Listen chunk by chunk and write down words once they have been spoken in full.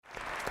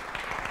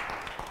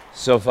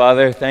So,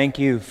 Father, thank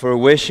you for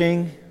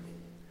wishing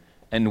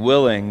and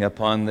willing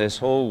upon this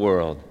whole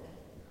world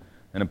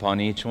and upon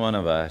each one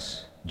of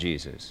us,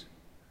 Jesus.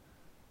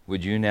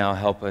 Would you now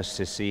help us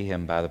to see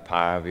him by the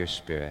power of your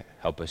Spirit?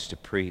 Help us to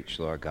preach,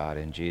 Lord God,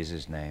 in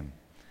Jesus' name.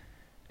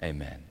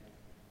 Amen.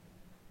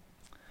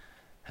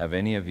 Have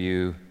any of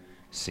you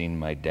seen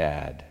my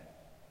dad?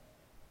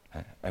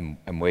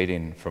 I'm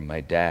waiting for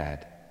my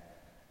dad.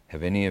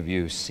 Have any of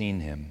you seen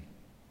him?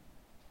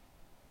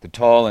 The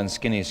tall and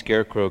skinny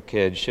scarecrow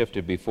kid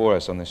shifted before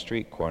us on the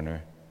street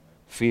corner,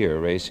 fear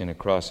racing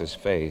across his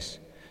face,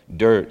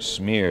 dirt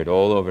smeared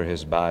all over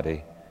his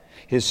body.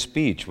 His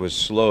speech was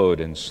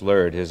slowed and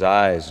slurred, his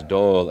eyes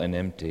dull and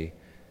empty.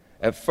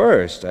 At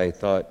first, I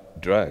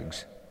thought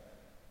drugs,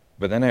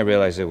 but then I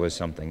realized it was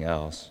something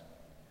else.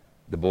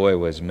 The boy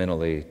was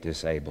mentally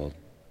disabled.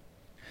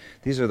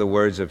 These are the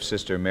words of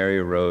Sister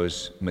Mary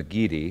Rose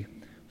McGeady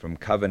from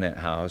Covenant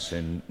House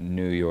in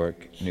New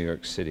York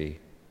City.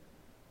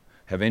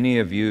 Have any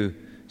of you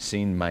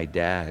seen my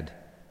dad?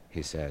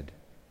 He said.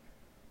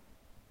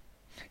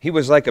 He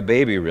was like a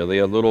baby, really,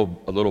 a little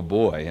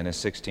boy in a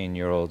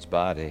 16-year-old's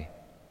body.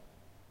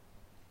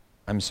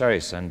 I'm sorry,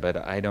 son, but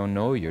I don't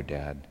know your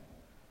dad.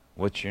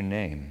 What's your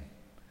name?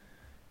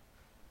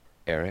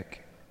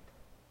 Eric.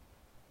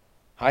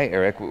 Hi,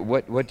 Eric.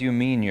 What do you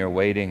mean you're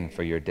waiting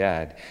for your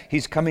dad?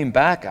 He's coming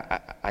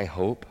back, I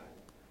hope.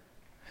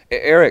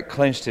 Eric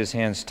clenched his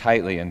hands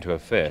tightly into a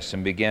fist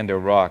and began to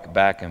rock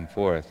back and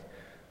forth.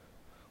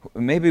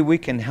 Maybe we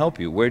can help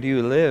you. Where do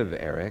you live,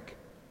 Eric?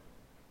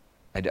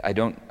 I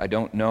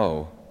don't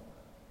know.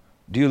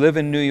 Do you live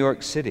in New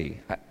York City?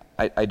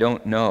 I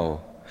don't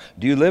know.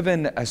 Do you live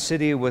in a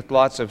city with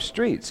lots of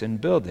streets and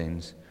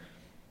buildings?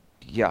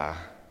 Yeah,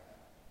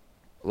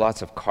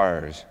 lots of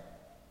cars.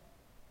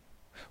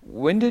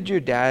 When did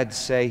your dad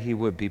say he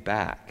would be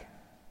back?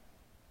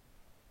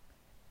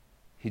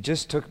 He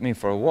just took me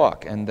for a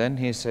walk, and then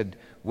he said,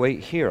 wait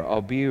here,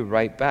 I'll be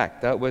right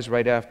back. That was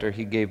right after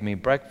he gave me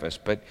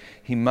breakfast, but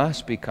he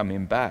must be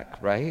coming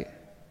back, right?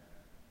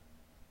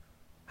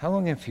 How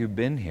long have you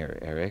been here,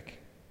 Eric?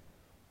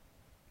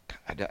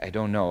 I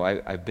don't know.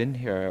 I've been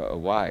here a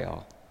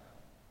while.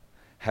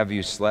 Have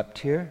you slept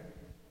here?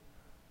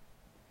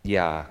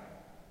 Yeah.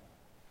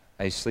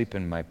 I sleep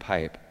in my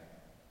pipe.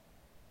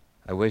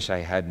 I wish I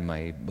had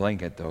my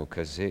blanket, though,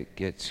 because it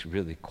gets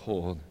really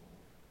cold.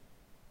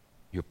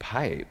 Your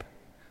pipe?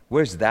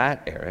 Where's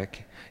that,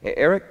 Eric?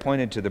 Eric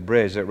pointed to the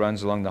bridge that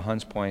runs along the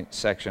Hunts Point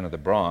section of the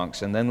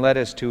Bronx and then led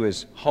us to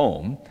his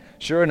home.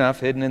 Sure enough,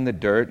 hidden in the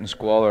dirt and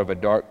squalor of a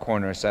dark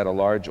corner sat a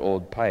large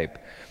old pipe.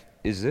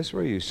 Is this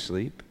where you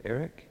sleep,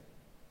 Eric?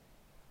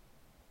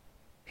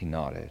 He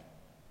nodded.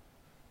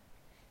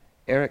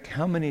 Eric,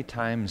 how many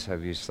times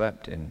have you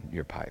slept in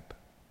your pipe?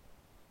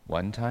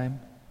 1 time?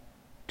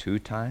 2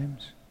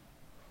 times?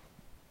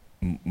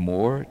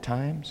 More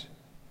times?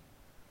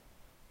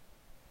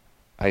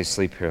 I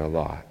sleep here a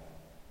lot.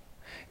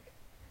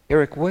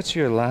 Eric, what's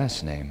your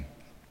last name?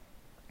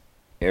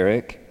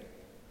 Eric?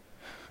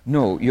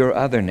 No, your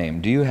other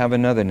name. Do you have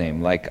another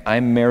name? Like,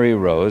 I'm Mary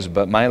Rose,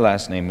 but my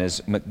last name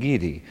is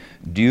McGeady.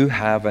 Do you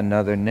have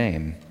another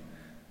name?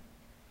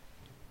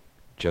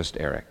 Just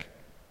Eric.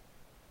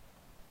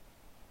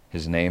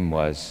 His name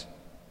was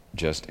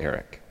just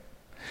Eric.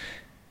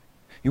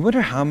 You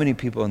wonder how many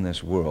people in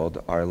this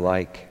world are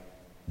like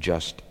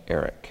just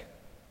Eric.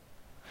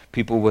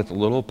 People with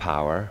little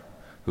power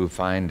who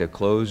find a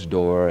closed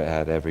door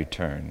at every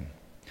turn.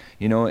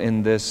 You know,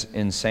 in this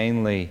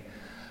insanely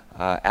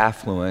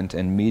affluent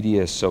and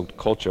media-soaked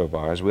culture of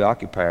ours, we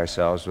occupy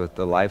ourselves with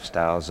the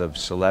lifestyles of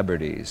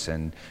celebrities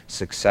and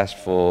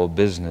successful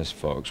business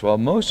folks. Well,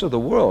 most of the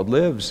world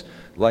lives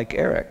like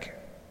Eric,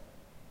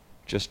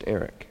 just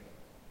Eric.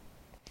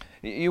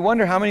 You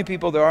wonder how many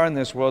people there are in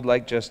this world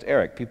like just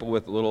Eric, people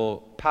with little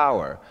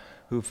power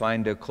who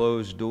find a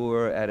closed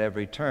door at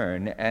every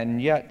turn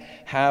and yet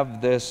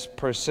have this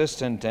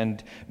persistent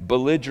and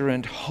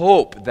belligerent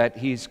hope that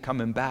he's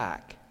coming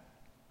back.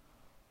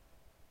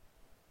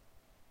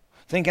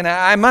 Thinking,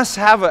 I must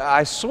have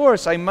a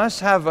source, I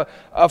must have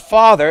a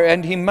father,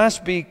 and he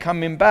must be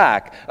coming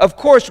back. Of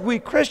course, we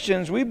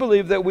Christians, we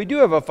believe that we do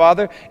have a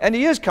father, and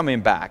he is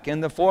coming back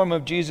in the form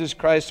of Jesus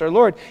Christ our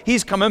Lord.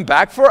 He's coming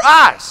back for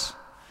us.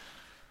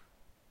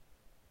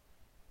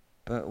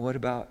 But what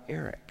about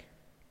Eric?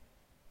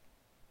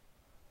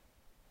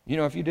 You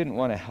know, if you didn't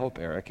want to help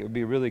Eric, it would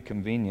be really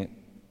convenient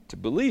to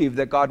believe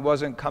that God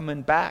wasn't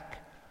coming back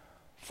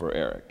for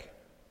Eric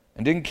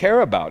and didn't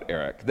care about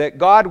Eric, that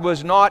God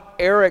was not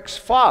Eric's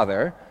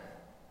father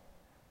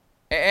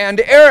and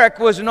Eric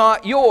was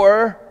not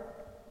your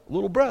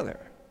little brother.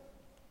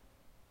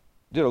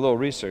 Did a little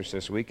research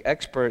this week.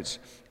 Experts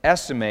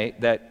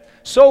estimate that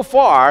so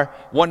far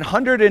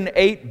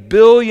 108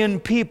 billion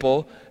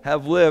people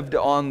have lived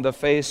on the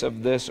face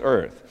of this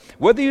earth.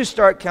 Whether you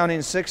start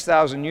counting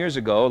 6,000 years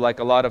ago, like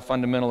a lot of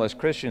fundamentalist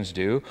Christians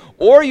do,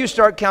 or you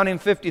start counting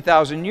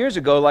 50,000 years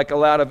ago, like a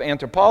lot of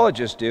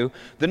anthropologists do,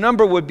 the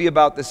number would be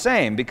about the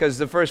same, because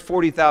the first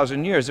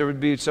 40,000 years there would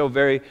be so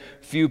very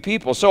few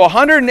people. So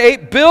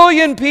 108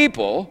 billion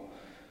people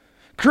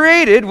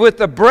created with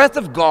the breath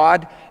of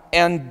God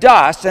and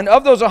dust. And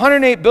of those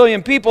 108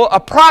 billion people,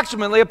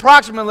 approximately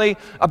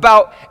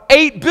about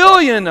 8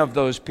 billion of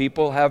those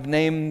people have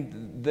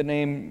named the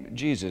name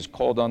Jesus,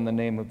 called on the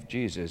name of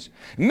Jesus.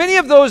 Many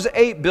of those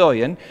 8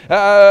 billion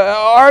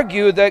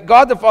argue that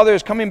God the Father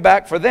is coming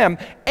back for them,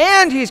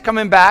 and He's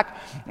coming back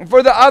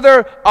for the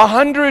other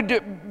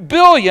 100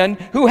 billion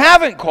who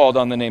haven't called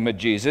on the name of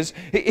Jesus.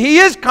 He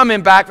is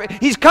coming back.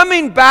 He's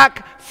coming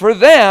back for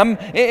them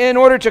in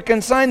order to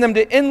consign them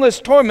to endless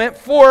torment,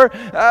 for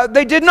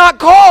they did not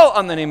call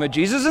on the name of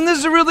Jesus. And this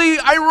is a really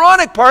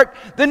ironic part.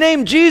 The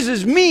name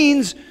Jesus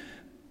means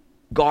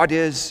God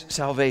is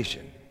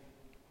salvation.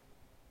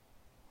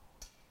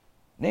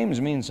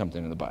 Names mean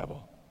something in the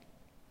Bible.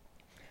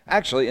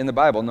 Actually, in the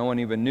Bible, no one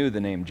even knew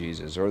the name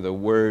Jesus or the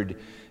word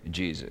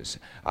Jesus.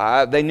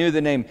 They knew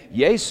the name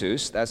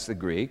Jesus, that's the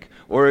Greek,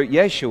 or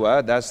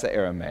Yeshua, that's the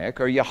Aramaic,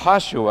 or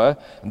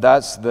Yahashua,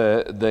 that's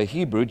the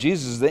Hebrew.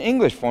 Jesus is the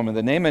English form of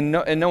the name, and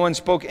no one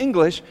spoke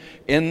English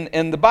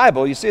in the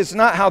Bible. You see, it's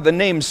not how the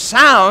name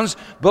sounds,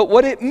 but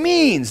what it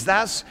means.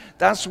 That's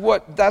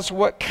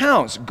what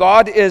counts.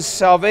 God is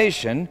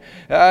salvation.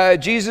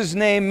 Jesus'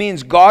 name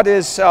means God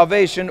is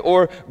salvation,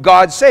 or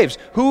God saves.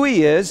 Who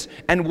He is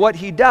and what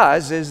He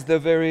does is the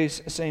very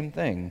same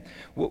thing.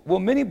 Well,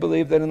 many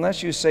believe that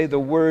unless you say the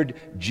word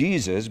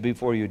Jesus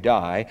before you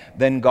die,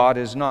 then God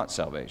is not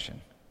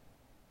salvation,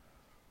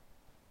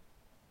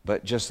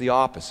 but just the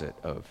opposite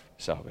of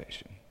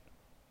salvation.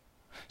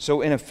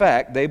 So in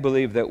effect, they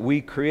believe that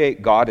we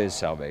create God as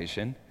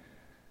salvation,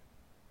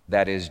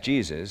 that is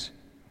Jesus,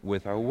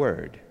 with our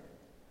word.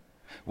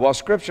 While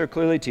Scripture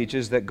clearly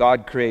teaches that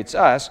God creates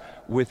us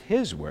with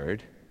His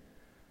word,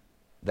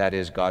 that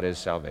is, God is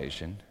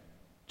salvation,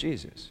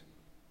 Jesus.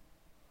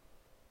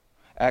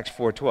 Acts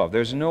 4:12,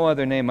 there's no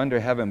other name under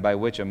heaven by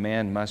which a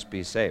man must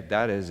be saved.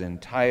 That is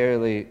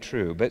entirely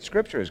true. But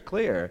Scripture is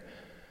clear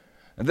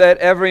that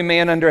every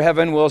man under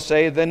heaven will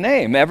say the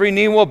name. Every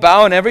knee will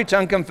bow and every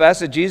tongue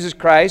confess that Jesus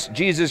Christ,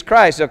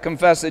 they'll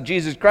confess that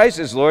Jesus Christ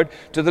is Lord,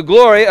 to the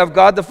glory of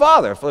God the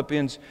Father.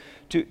 Philippians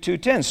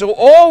 2:10. So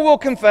all will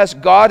confess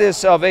God is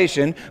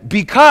salvation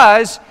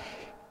because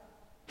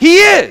He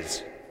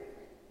is.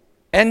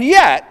 And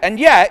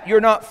yet,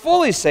 you're not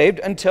fully saved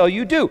until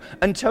you do,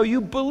 until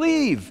you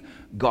believe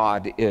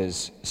God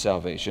is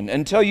salvation,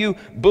 until you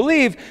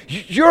believe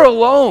you're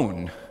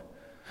alone.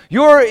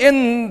 You're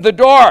in the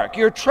dark.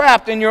 You're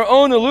trapped in your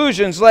own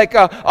illusions like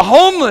a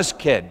homeless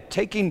kid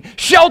taking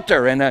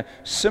shelter in a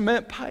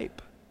cement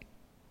pipe.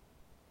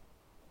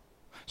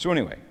 So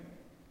anyway,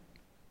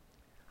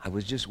 I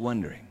was just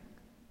wondering,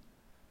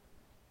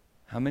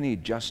 how many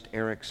Just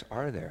Erics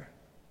are there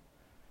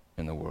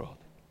in the world?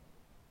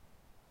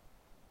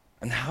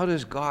 And how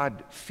does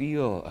God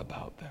feel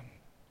about them?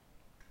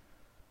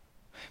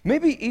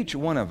 Maybe each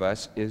one of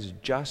us is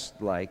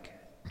just like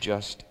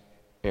Just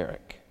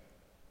Eric.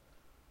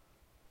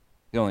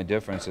 The only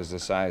difference is the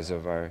size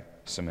of our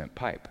cement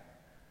pipe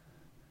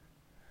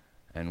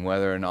and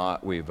whether or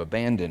not we've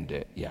abandoned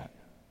it yet.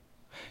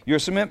 Your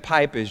cement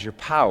pipe is your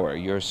power,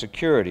 your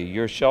security,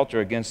 your shelter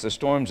against the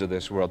storms of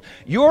this world.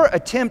 Your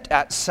attempt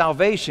at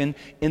salvation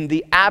in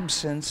the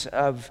absence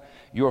of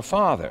your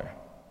Father.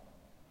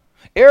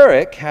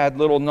 Eric had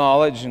little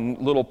knowledge and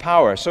little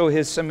power, so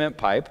his cement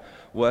pipe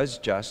was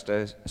just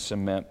a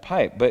cement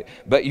pipe.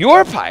 But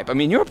your pipe,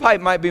 your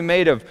pipe might be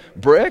made of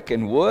brick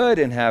and wood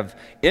and have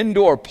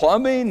indoor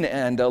plumbing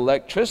and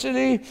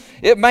electricity.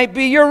 It might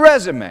be your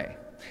resume.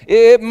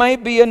 It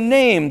might be a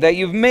name that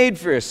you've made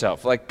for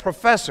yourself, like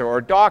professor or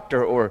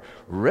doctor or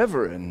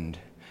reverend.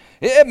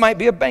 It might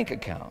be a bank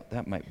account.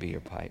 That might be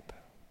your pipe.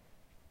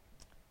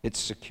 It's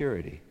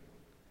security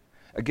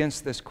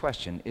against this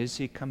question, is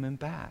He coming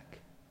back?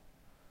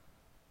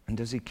 And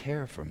does He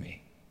care for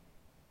me?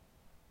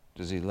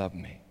 Does He love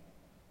me?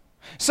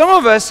 Some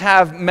of us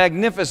have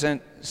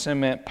magnificent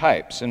cement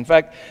pipes. In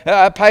fact,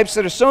 pipes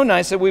that are so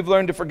nice that we've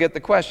learned to forget the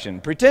question,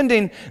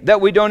 pretending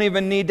that we don't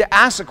even need to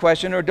ask the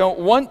question or don't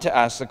want to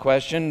ask the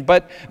question,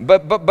 but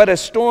a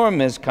storm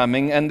is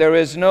coming and there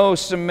is no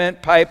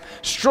cement pipe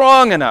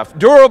strong enough,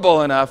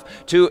 durable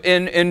enough to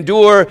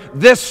endure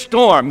this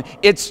storm.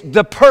 It's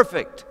the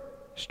perfect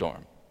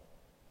storm.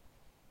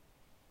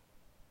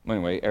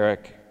 Anyway,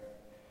 Eric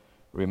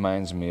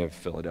reminds me of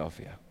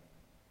Philadelphia.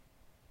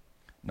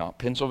 Not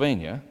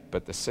Pennsylvania,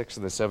 but the 6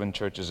 of the 7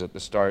 churches at the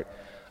start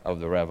of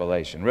the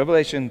Revelation.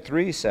 Revelation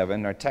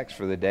 3:7, our text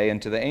for the day,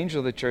 and to the angel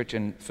of the church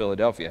in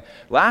Philadelphia.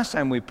 Last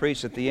time we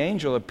preached that the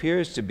angel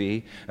appears to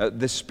be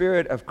the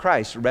Spirit of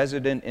Christ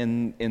resident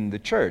in the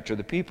church, or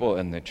the people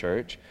in the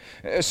church.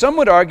 Some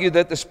would argue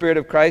that the Spirit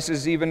of Christ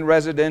is even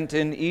resident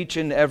in each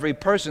and every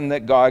person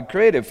that God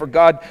created, for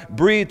God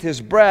breathed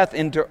His breath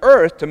into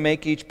earth to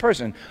make each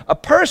person. A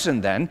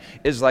person, then,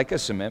 is like a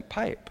cement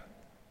pipe,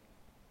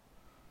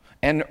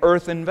 an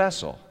earthen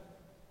vessel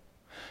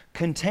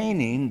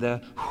containing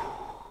the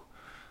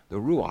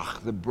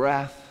ruach, the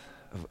breath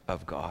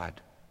of God,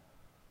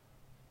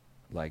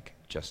 like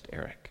Just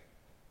Eric.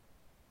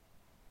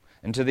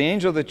 And to the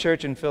angel of the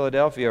church in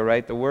Philadelphia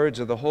write the words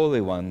of the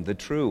Holy One, the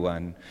true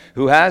One,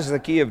 who has the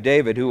key of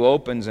David, who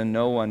opens and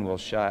no one will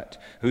shut,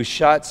 who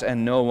shuts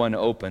and no one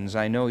opens.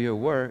 I know your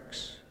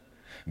works.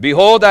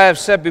 Behold, I have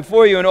set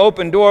before you an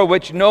open door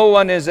which no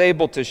one is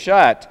able to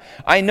shut.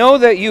 I know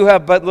that you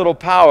have but little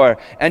power,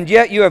 and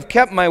yet you have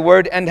kept my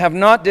word and have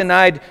not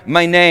denied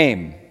my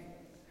name.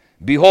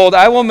 Behold,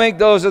 I will make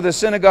those of the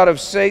synagogue of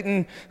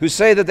Satan who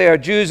say that they are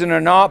Jews and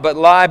are not, but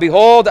lie.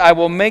 Behold, I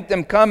will make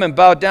them come and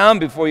bow down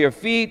before your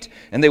feet,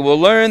 and they will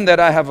learn that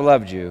I have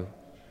loved you.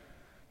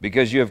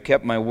 Because you have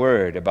kept my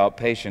word about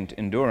patient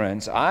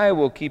endurance, I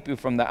will keep you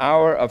from the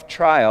hour of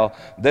trial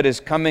that is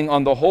coming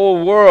on the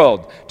whole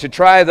world to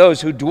try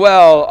those who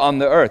dwell on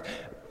the earth.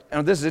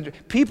 Now,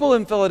 people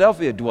in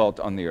Philadelphia dwelt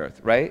on the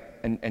earth, right?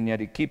 And yet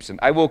he keeps them.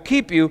 I will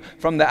keep you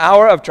from the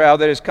hour of trial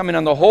that is coming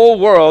on the whole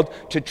world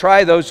to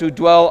try those who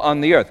dwell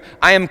on the earth.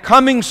 I am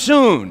coming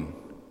soon.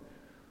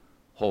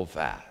 Hold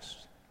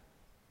fast.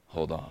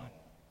 Hold on.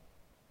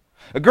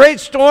 A great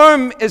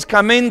storm is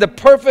coming, the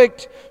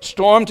perfect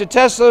storm to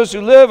test those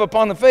who live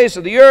upon the face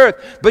of the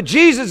earth. But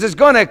Jesus is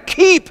going to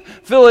keep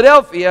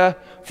Philadelphia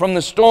from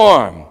the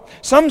storm.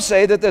 Some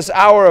say that this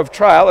hour of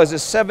trial is a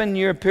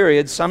 7-year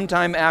period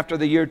sometime after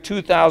the year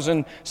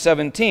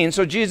 2017.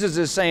 So Jesus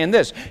is saying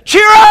this: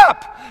 cheer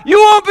up! You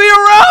won't be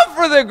around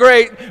for the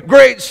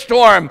great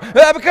storm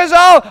because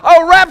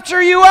I'll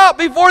rapture you out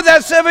before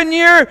that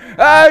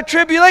 7-year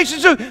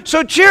tribulation.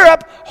 So cheer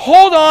up,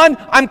 hold on,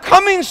 I'm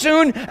coming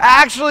soon.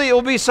 Actually, it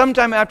will be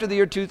sometime after the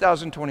year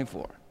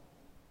 2024.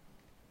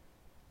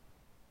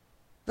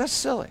 That's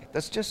silly.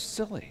 That's just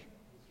silly.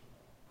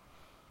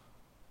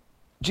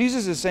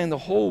 Jesus is saying the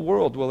whole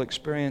world will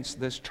experience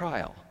this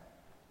trial,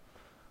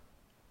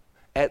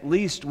 at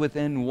least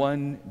within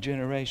one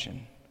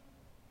generation.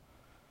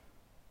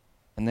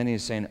 And then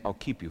he's saying, I'll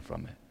keep you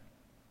from it.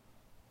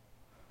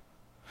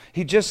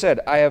 He just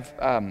said,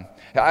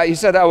 he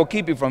said, I will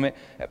keep you from it.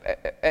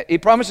 He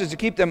promises to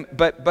keep them,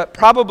 but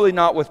probably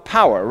not with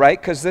power, right?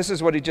 Because this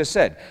is what he just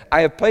said.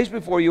 I have placed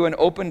before you an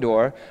open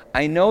door.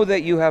 I know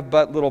that you have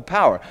but little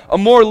power. A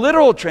more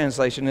literal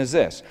translation is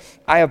this: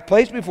 I have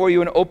placed before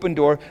you an open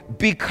door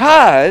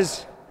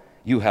because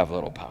you have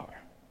little power.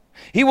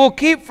 He will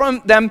keep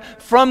them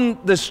from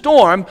the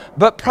storm,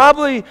 but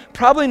probably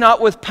not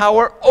with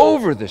power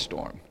over the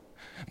storm.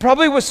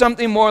 Probably with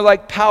something more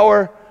like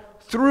power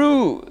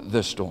through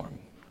the storm.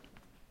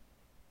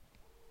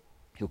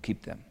 He'll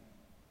keep them.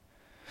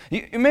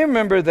 You may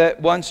remember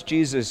that once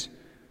Jesus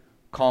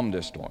calmed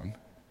a storm.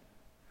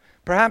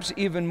 Perhaps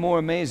even more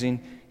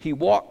amazing, he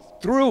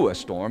walked through a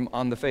storm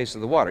on the face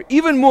of the water.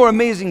 Even more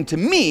amazing to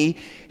me,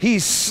 he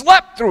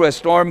slept through a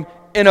storm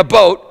in a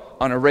boat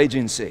on a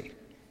raging sea.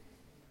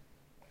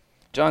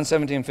 John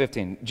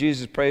 17:15,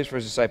 Jesus prays for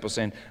his disciples,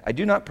 saying, I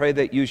do not pray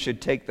that you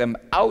should take them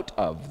out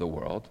of the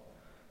world,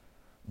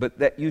 but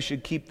that you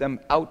should keep them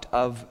out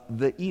of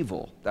the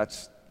evil.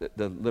 That's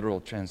the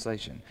literal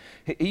translation.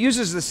 He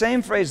uses the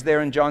same phrase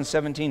there in John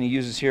 17 he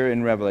uses here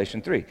in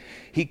Revelation 3.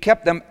 He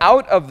kept them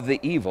out of the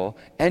evil,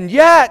 and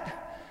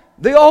yet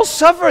they all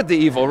suffered the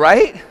evil,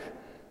 right?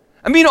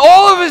 I mean,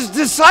 all of his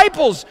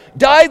disciples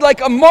died like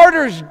a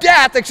martyr's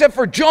death, except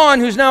for John,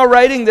 who's now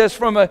writing this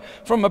from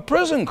a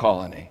prison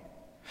colony.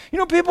 You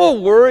know,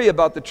 people worry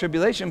about the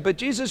tribulation, but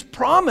Jesus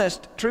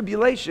promised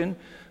tribulation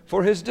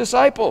for his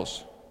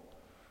disciples.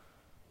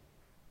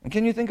 And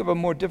can you think of a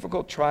more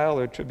difficult trial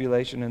or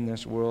tribulation in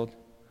this world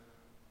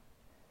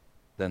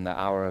than the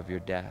hour of your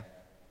death?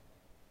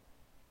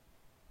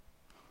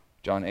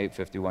 John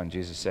 8:51,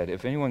 Jesus said,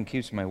 if anyone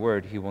keeps my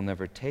word, he will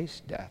never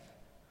taste death.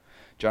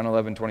 John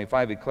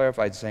 11:25, he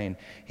clarified, saying,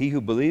 he who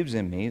believes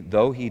in me,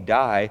 though he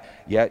die,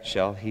 yet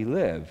shall he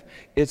live.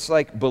 It's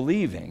like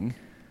believing,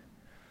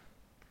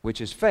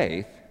 which is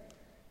faith,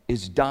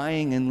 is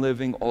dying and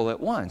living all at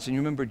once. And you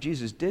remember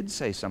Jesus did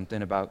say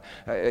something about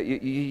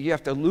you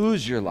have to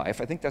lose your life.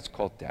 I think that's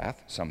called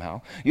death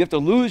somehow. You have to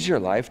lose your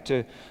life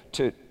to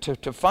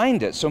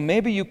find it. So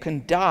maybe you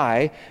can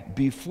die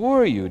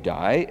before you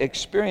die,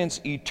 experience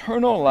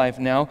eternal life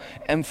now,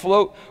 and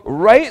float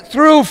right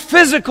through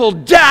physical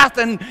death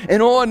and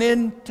on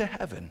into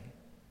heaven.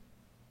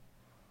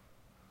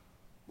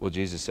 Well,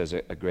 Jesus says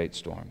a great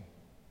storm,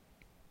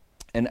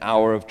 an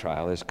hour of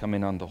trial is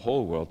coming on the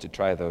whole world to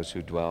try those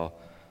who dwell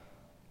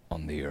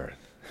on the earth.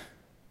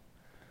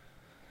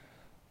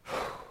 A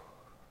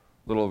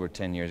little over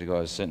 10 years ago,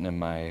 I was sitting in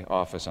my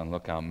office on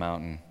Lookout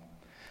Mountain.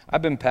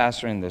 I've been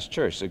pastoring this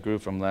church that grew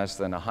from less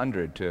than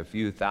 100 to a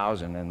few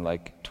thousand in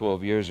like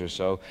 12 years or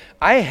so.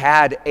 I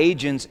had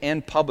agents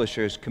and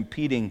publishers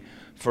competing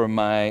for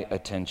my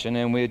attention,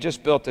 and we had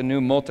just built a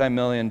new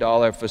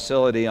multi-million-dollar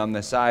facility on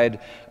the side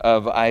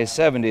of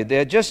I-70. They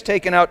had just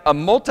taken out a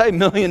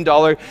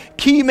multi-million-dollar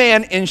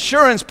Keyman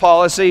insurance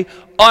policy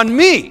on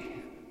me.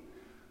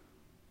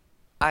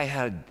 I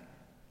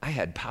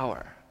had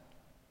power.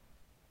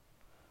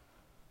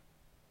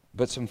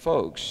 But some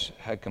folks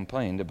had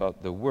complained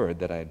about the word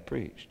that I had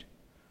preached.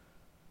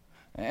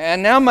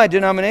 And now my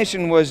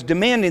denomination was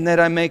demanding that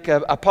I make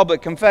a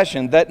public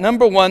confession that,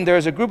 number one,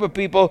 there's a group of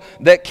people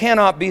that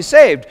cannot be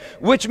saved,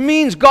 which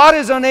means God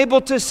is unable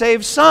to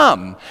save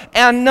some.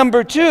 And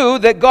number two,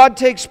 that God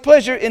takes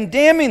pleasure in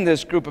damning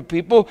this group of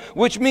people,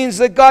 which means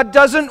that God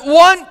doesn't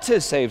want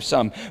to save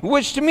some,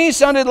 which to me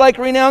sounded like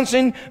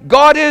renouncing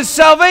God is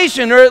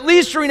salvation, or at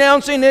least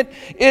renouncing it.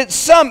 It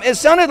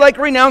sounded like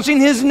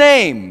renouncing His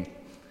name,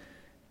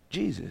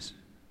 Jesus.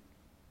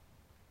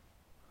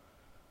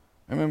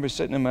 I remember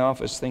sitting in my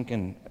office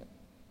thinking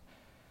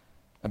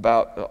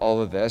about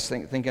all of this,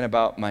 thinking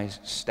about my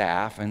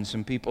staff and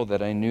some people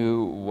that I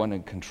knew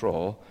wanted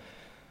control.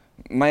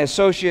 My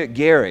associate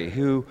Gary,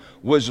 who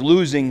was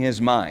losing his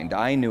mind.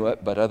 I knew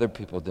it, but other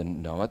people didn't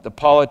know it. The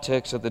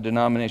politics at the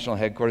denominational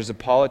headquarters, the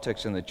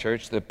politics in the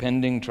church, the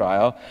pending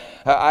trial.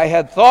 I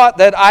had thought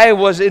that I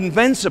was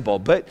invincible,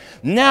 but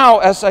now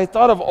as I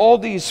thought of all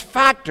these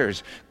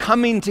factors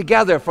coming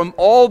together from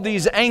all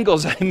these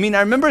angles, I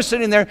remember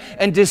sitting there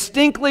and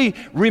distinctly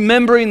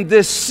remembering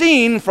this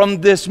scene from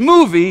this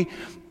movie,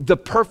 The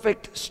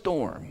Perfect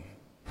Storm.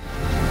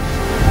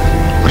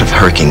 What if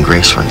Hurricane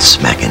Grace runs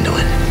smack into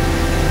it?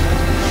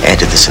 Add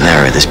to the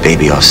scenario this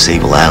baby off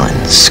Sable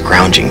Island,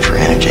 scrounging for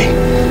energy.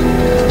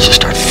 She'll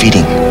start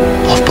feeding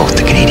off both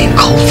the Canadian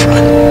cold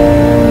front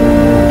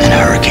and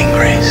Hurricane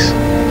Grace.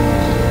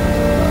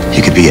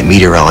 You could be a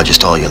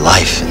meteorologist all your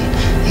life and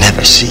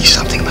never see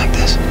something like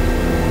this.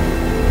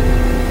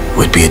 It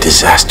would be a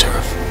disaster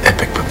of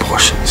epic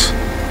proportions.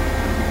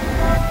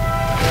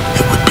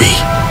 It would be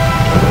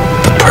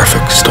the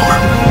perfect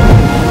storm.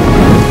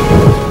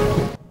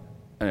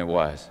 And it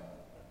was.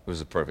 It was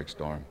a perfect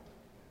storm.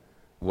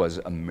 Was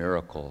a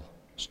miracle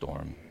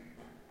storm.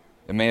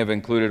 It may have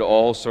included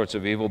all sorts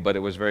of evil, but it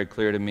was very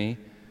clear to me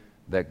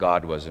that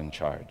God was in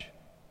charge.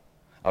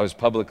 I was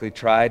publicly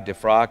tried,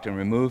 defrocked, and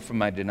removed from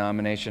my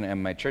denomination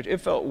and my church.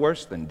 It felt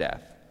worse than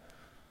death.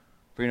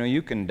 For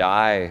you can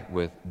die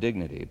with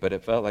dignity, but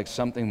it felt like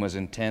something was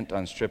intent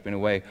on stripping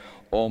away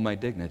all my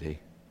dignity.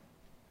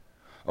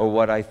 Or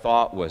what I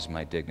thought was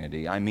my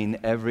dignity.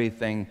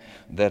 Everything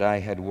that I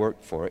had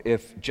worked for.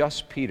 If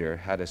just Peter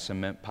had a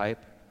cement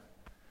pipe,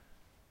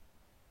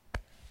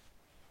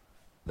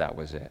 that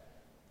was it.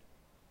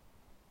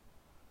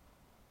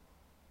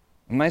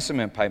 My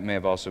cement pipe may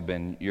have also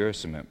been your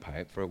cement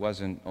pipe, for it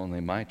wasn't only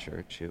my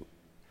church,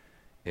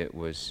 it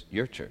was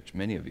your church.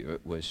 Many of you,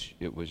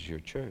 it was your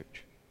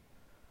church.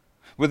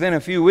 Within a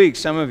few weeks,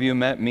 some of you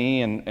met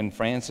me and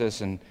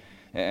Francis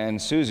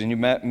and Susan. You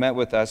met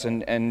with us,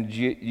 and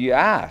you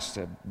asked,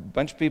 a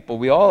bunch of people,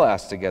 we all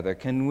asked together,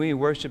 can we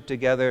worship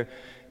together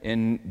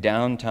in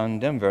downtown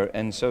Denver?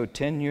 And so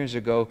 10 years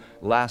ago,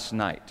 last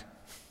night,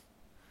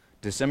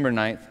 December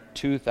 9th,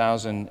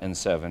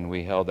 2007,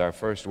 we held our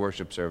first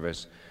worship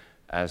service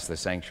as the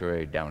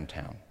Sanctuary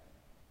downtown.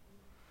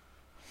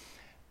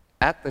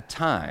 At the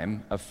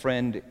time, a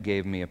friend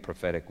gave me a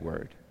prophetic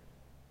word.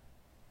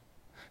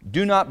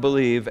 Do not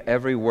believe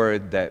every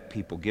word that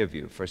people give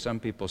you, for some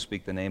people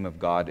speak the name of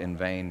God in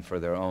vain for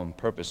their own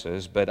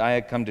purposes, but I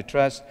had come to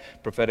trust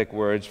prophetic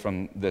words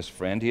from this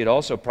friend. He had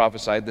also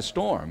prophesied the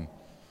storm.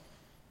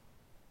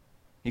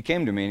 He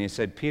came to me and he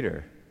said,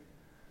 Peter,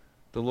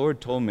 the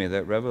Lord told me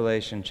that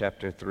Revelation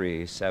chapter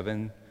 3,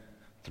 7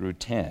 through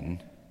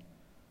 10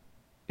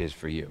 is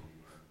for you.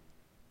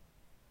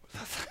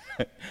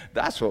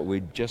 That's what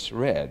we just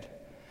read.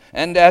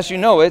 And as you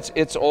know,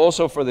 it's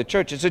also for the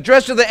church. It's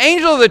addressed to the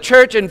angel of the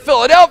church in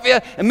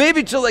Philadelphia, and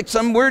maybe to like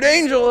some weird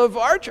angel of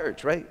our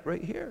church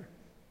right here.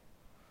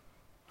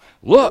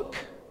 Look,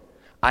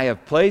 I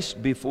have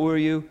placed before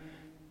you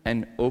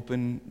an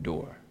open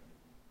door.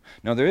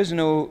 Now, there is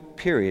no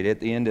period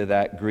at the end of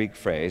that Greek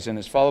phrase, and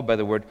it's followed by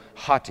the word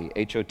hoti,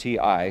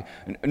 H-O-T-I,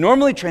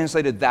 normally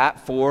translated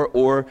that, for,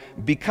 or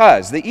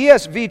because. The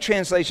ESV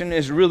translation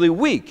is really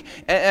weak,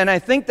 and I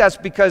think that's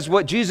because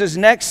what Jesus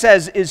next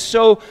says is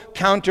so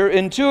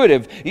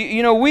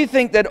counterintuitive. We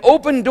think that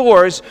open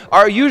doors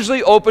are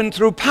usually opened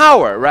through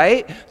power,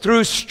 right?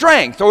 Through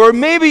strength, or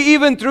maybe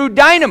even through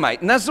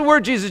dynamite, and that's the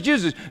word Jesus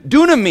uses,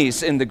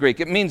 dunamis in the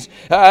Greek. It means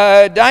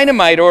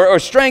dynamite or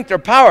strength or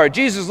power.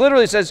 Jesus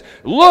literally says,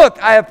 look,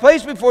 I have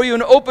placed before you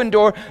an open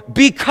door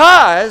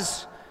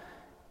because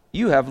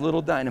you have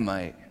little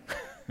dynamite.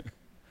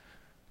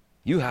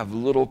 You have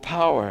little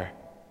power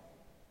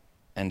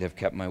and have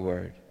kept my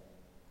word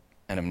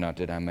and have not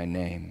denied my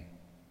name.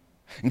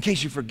 In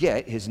case you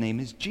forget, his name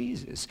is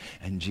Jesus,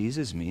 and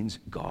Jesus means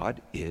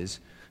God is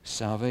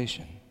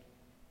salvation.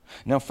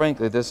 Now,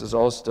 frankly, this is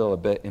all still a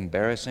bit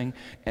embarrassing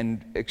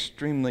and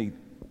extremely,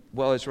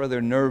 it's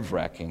rather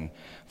nerve-wracking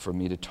for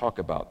me to talk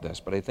about this,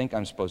 but I think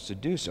I'm supposed to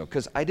do so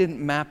because I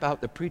didn't map out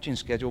the preaching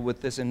schedule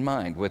with this in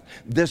mind, with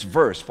this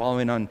verse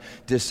following on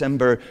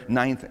December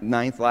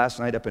 9th last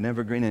night up in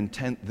Evergreen and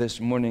 10th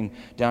this morning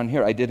down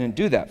here. I didn't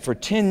do that. For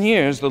 10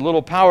 years, the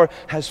little power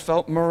has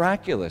felt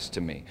miraculous to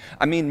me.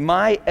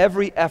 My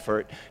every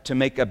effort to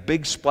make a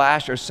big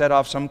splash or set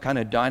off some kind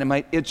of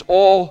dynamite, it's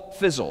all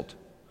fizzled.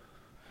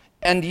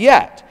 And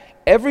yet,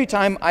 every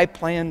time I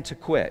plan to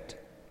quit,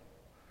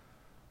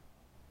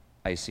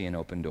 I see an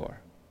open door.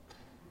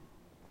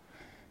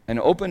 An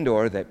open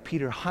door that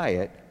Peter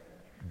Hyatt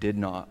did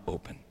not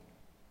open.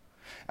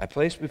 I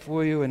place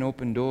before you an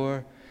open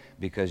door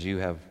because you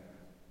have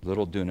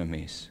little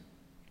dunamis,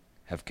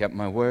 have kept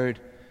my word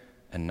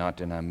and not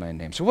denied my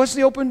name. So what's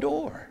the open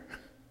door?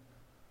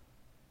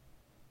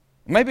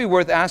 It might be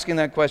worth asking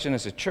that question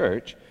as a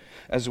church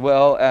as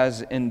well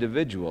as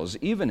individuals,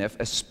 even if,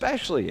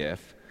 especially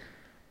if,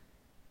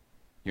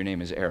 your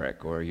name is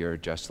Eric or you're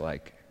just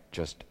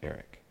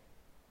Eric.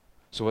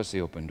 So what's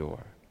the open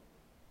door?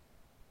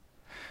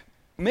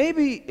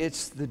 Maybe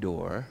it's the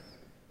door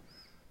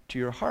to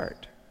your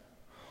heart.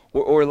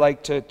 Or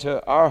like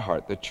to our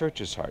heart, the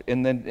church's heart.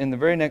 In the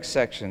very next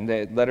section,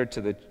 the letter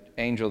to the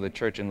angel of the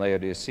church in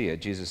Laodicea,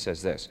 Jesus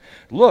says this,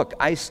 "Look,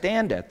 I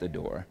stand at the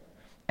door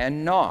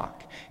and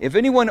knock. If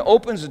anyone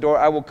opens the door,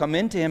 I will come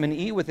into him and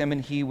eat with him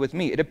and he with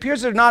me." It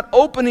appears they're not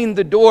opening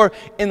the door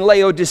in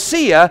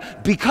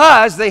Laodicea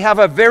because they have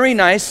a very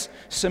nice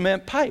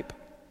cement pipe.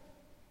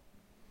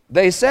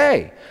 They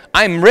say,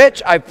 "I'm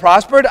rich, I've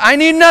prospered, I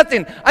need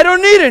nothing, I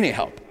don't need any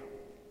help."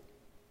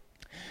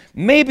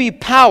 Maybe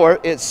power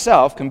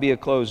itself can be a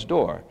closed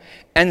door,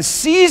 and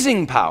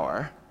seizing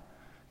power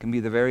can be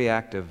the very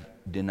act of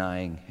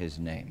denying his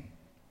name.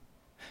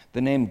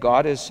 The name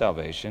God is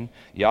salvation,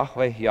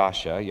 Yahweh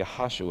Yasha,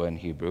 Yahashua in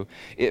Hebrew,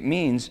 it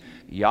means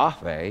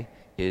Yahweh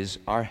is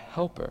our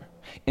helper.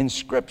 In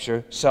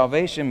Scripture,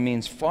 salvation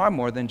means far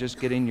more than just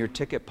getting your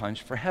ticket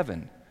punched for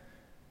heaven.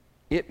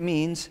 It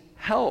means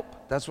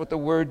help. That's what the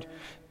word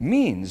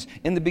means.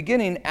 In the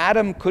beginning,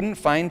 Adam couldn't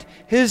find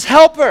his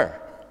helper.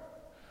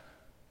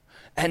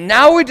 And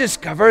now we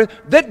discover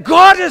that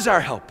God is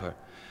our helper.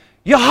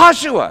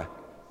 Yahashua,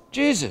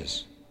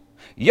 Jesus.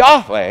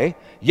 Yahweh,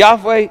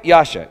 Yahweh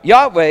Yasha.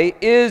 Yahweh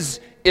is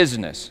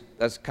isness.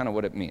 That's kind of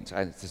what it means.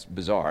 It's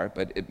bizarre,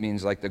 but it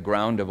means like the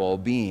ground of all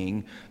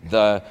being,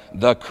 the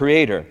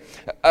creator.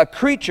 A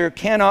creature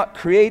cannot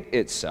create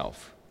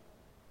itself,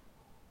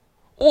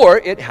 or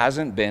it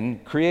hasn't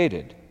been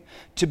created.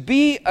 To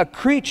be a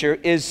creature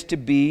is to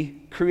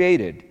be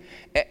created.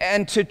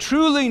 And to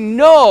truly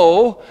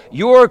know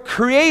your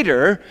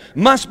creator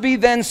must be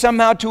then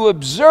somehow to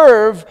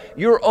observe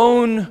your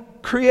own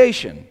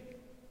creation.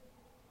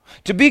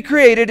 To be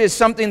created is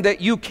something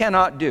that you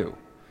cannot do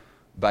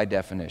by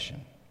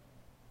definition.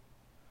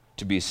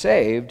 To be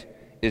saved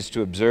is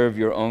to observe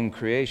your own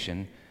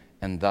creation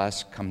and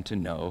thus come to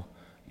know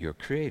your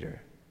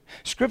creator.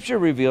 Scripture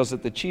reveals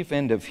that the chief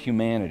end of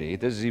humanity,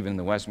 this is even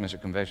the Westminster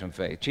Confession of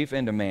Faith, chief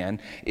end of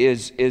man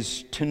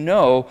is to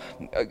know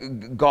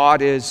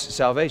God is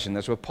salvation.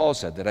 That's what Paul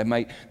said, that I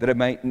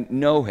might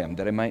know him,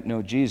 that I might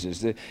know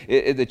Jesus.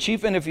 The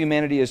chief end of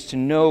humanity is to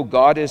know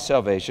God is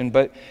salvation,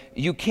 but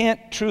you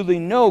can't truly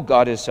know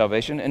God is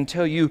salvation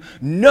until you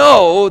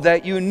know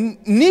that you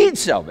need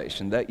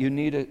salvation, that you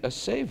need a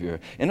Savior.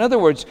 In other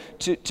words,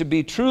 to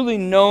be truly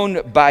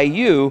known by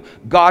you,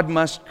 God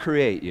must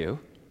create you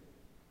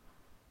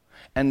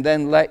and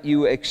then let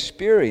you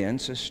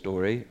experience a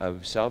story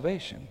of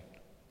salvation.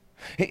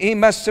 He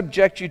must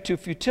subject you to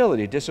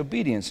futility,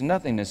 disobedience,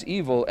 nothingness,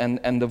 evil,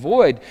 and the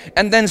void,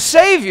 and then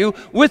save you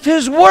with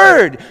His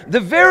Word,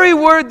 the very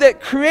Word that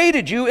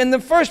created you in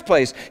the first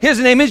place. His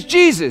name is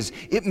Jesus.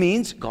 It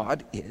means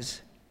God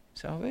is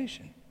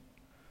salvation.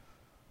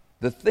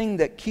 The thing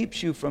that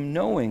keeps you from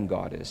knowing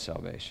God is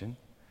salvation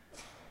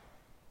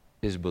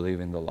is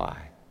believing the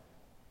lie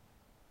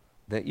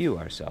that you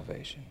are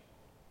salvation.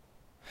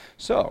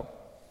 So,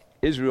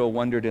 Israel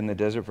wandered in the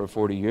desert for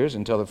 40 years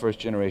until the first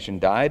generation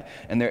died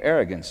and their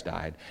arrogance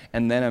died.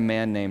 And then a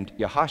man named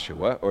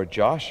Yahashua, or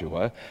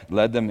Joshua,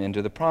 led them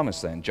into the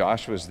promised land.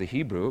 Joshua is the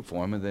Hebrew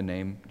form of the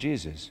name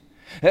Jesus.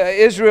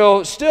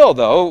 Israel still,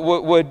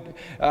 though, would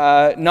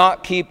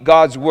not keep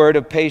God's word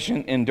of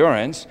patient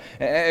endurance.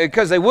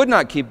 Because they would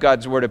not keep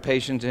God's word of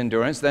patient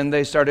endurance, then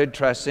they started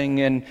trusting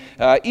in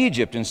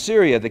Egypt and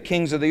Syria, the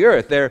kings of the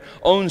earth, their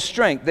own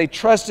strength. They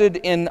trusted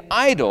in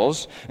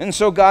idols, and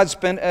so God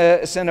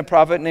sent a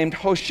prophet named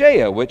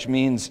Hosea, which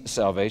means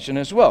salvation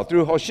as well.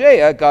 Through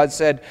Hosea, God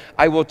said,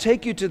 "I will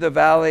take you to the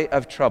valley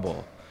of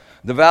trouble,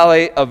 the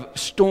valley of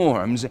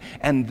storms,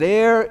 and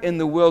there in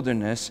the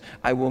wilderness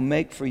I will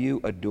make for you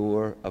a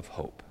door of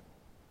hope."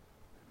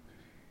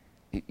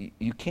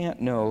 You can't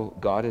know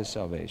God is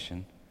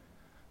salvation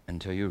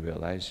until you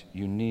realize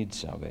you need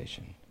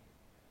salvation.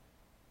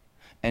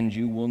 And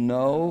you will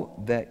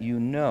know that you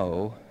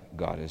know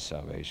God is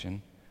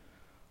salvation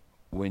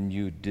when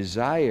you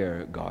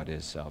desire God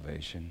is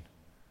salvation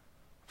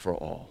for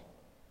all.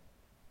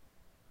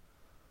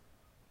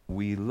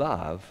 We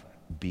love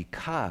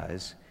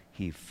because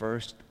He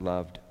first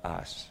loved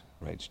us,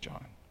 writes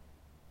John.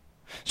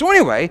 So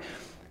anyway,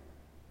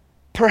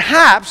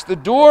 perhaps the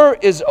door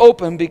is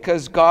open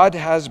because God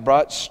has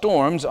brought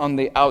storms on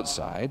the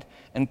outside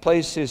and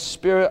placed His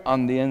Spirit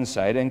on the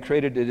inside and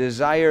created a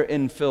desire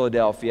in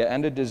Philadelphia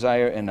and a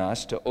desire in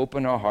us to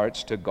open our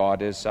hearts to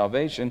God as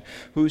salvation,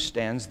 who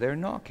stands there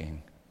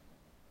knocking.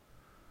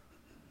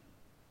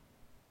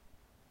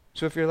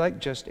 So if you're like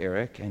just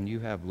Eric and you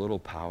have little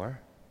power,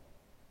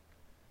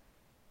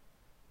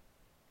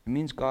 it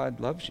means God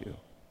loves you,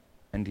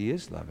 and He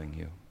is loving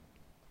you.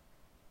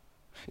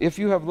 If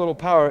you have little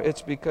power,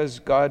 it's because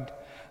God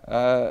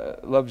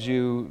loves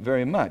you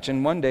very much.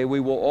 And one day we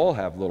will all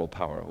have little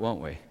power,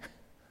 won't we?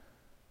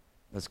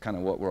 That's kind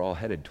of what we're all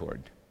headed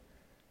toward.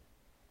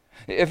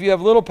 If you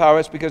have little power,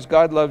 it's because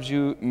God loves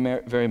you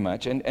very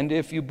much. And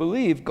if you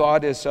believe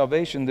God is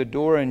salvation, the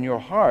door in your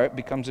heart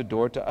becomes a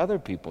door to other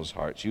people's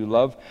hearts. You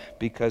love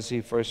because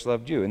he first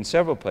loved you. In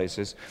several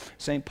places,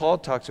 St. Paul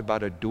talks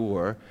about a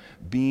door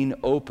being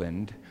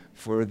opened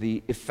for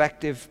the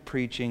effective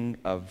preaching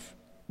of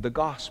the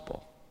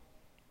gospel.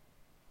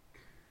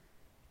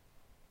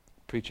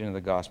 Preaching of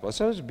the gospel.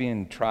 So it's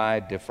being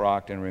tried,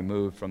 defrocked, and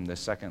removed from the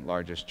second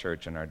largest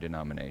church in our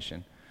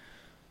denomination.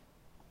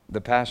 The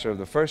pastor of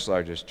the first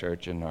largest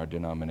church in our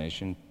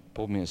denomination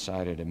pulled me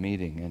aside at a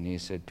meeting and he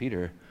said,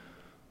 "Peter,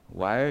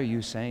 why are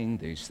you saying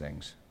these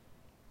things?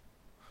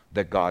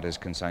 That God has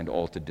consigned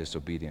all to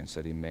disobedience,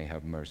 that he may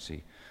have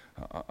mercy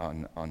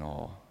on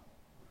all.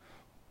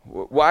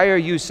 Why are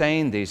you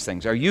saying these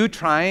things? Are you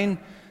trying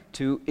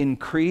to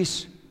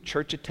increase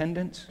church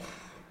attendance?"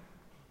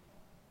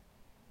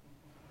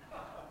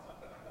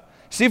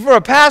 See, for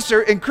a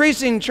pastor,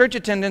 increasing church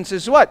attendance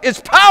is what? It's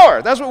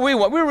power. That's what we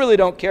want. We really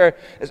don't care.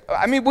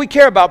 I mean, we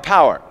care about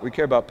power. We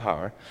care about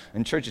power.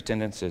 And church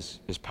attendance is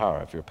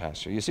power if you're a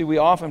pastor. You see, we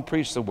often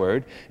preach the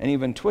word and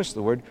even twist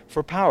the word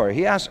for power.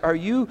 He asks, are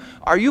you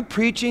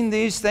preaching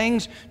these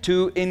things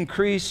to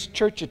increase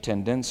church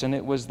attendance? And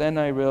it was then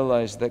I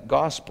realized that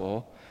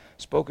gospel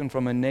spoken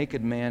from a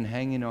naked man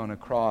hanging on a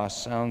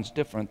cross sounds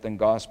different than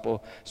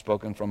gospel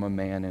spoken from a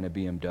man in a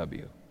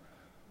BMW.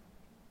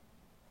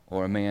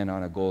 Or a man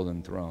on a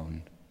golden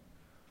throne,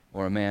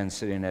 or a man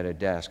sitting at a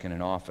desk in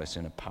an office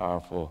in a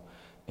powerful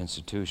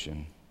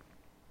institution.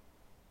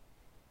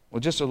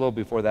 Well, just a little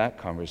before that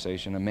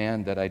conversation, a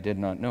man that I did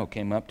not know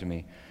came up to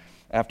me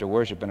after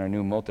worship in our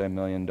new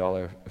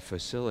multi-million-dollar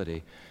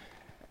facility.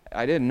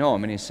 I didn't know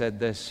him, and he said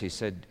this. He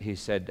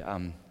said,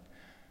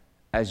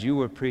 as you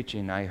were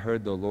preaching, I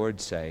heard the Lord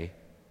say,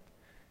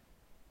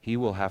 he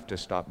will have to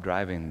stop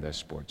driving the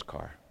sports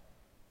car.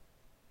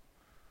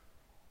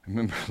 I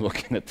remember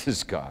looking at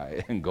this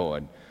guy and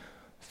going,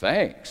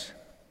 thanks,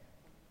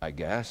 I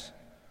guess.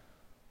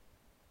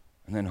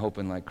 And then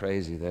hoping like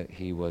crazy that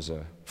he was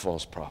a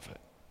false prophet.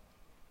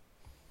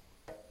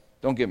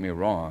 Don't get me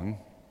wrong.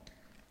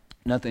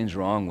 Nothing's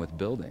wrong with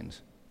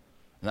buildings.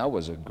 That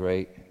was a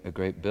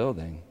great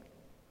building.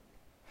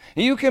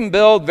 You can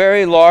build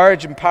very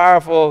large and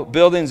powerful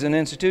buildings and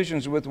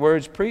institutions with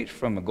words preached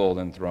from a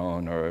golden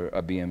throne or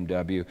a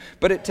BMW.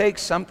 But it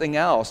takes something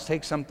else,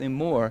 takes something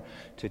more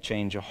to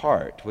change a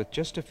heart. With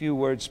just a few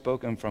words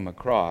spoken from a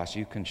cross,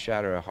 you can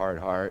shatter a hard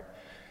heart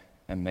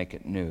and make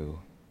it new.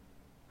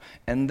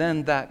 And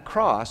then that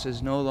cross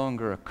is no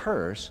longer a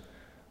curse,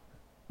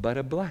 but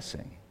a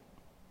blessing.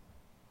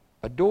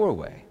 A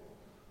doorway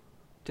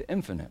to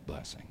infinite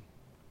blessing.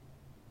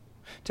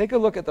 Take a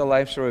look at the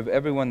life story of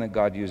everyone that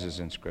God uses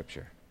in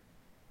Scripture.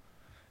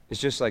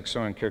 It's just like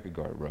Soren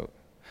Kierkegaard wrote.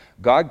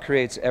 God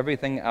creates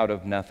everything out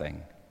of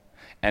nothing,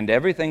 and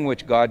everything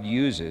which God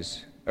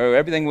uses, or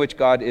everything which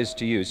God is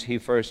to use, he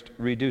first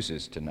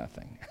reduces to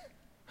nothing.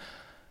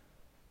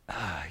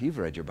 You've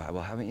read your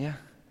Bible, haven't you?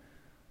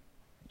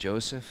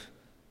 Joseph,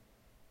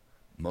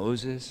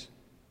 Moses,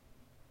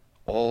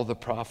 all the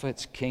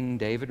prophets, King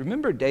David.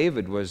 Remember,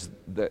 David was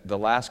the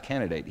last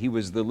candidate. He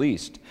was the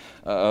least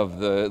of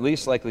the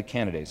least likely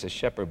candidates, a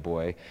shepherd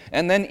boy.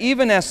 And then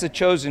even as the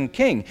chosen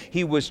king,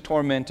 he was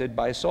tormented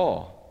by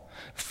Saul.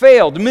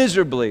 Failed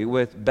miserably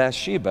with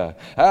Bathsheba.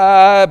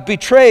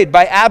 Betrayed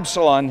by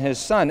Absalom, his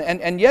son.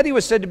 And yet he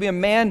was said to be a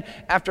man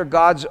after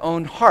God's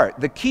own heart.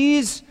 The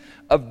keys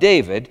of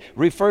David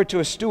refer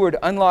to a steward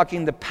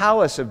unlocking the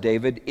palace of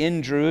David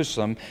in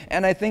Jerusalem,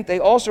 and I think they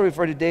also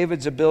refer to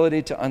David's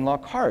ability to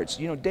unlock hearts.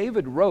 You know,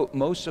 David wrote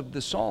most of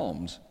the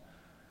Psalms.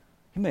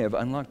 He may have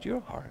unlocked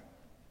your heart.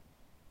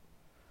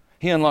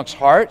 He unlocks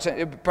hearts,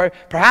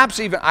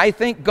 perhaps even, I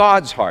think,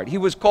 God's heart. He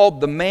was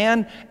called the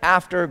man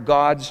after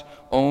God's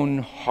own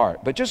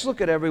heart. But just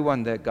look at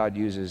everyone that God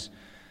uses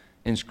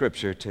in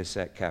Scripture to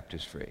set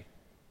captives free.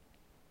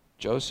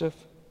 Joseph,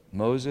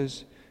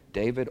 Moses,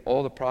 David,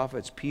 all the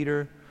prophets,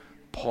 Peter,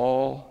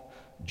 Paul,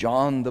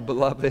 John the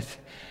Beloved,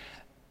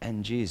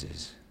 and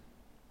Jesus.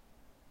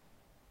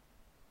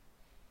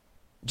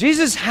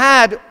 Jesus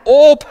had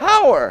all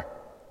power.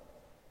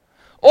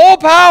 All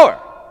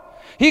power.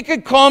 He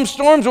could calm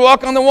storms,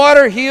 walk on the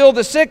water, heal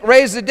the sick,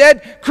 raise the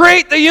dead,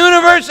 create the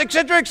universe,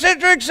 etc.,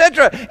 etc.,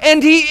 etc.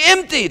 And he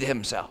emptied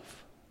himself.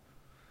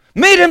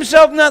 Made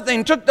himself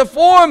nothing, took the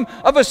form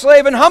of a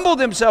slave and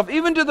humbled himself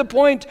even to the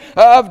point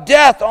of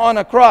death on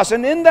a cross.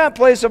 And in that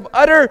place of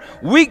utter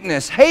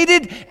weakness,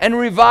 hated and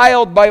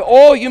reviled by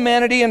all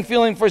humanity and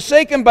feeling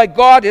forsaken by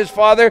God his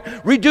Father,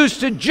 reduced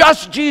to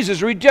just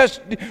Jesus,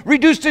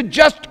 reduced to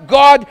just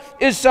God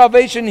is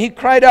salvation, he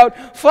cried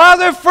out,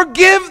 Father,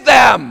 forgive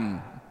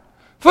them,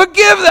 for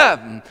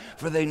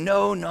they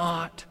know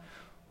not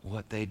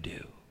what they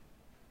do.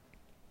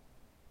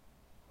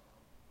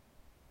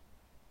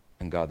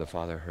 And God the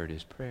Father heard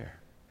his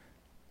prayer.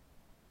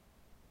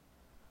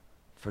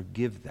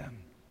 Forgive them.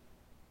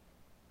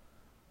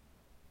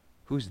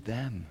 Who's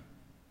them?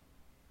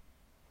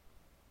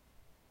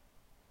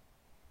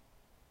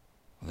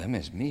 Well, them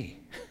is me.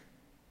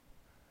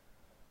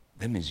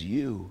 Them is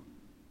you.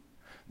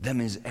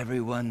 Them is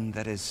everyone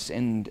that has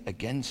sinned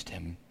against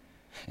him.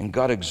 And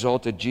God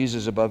exalted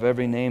Jesus above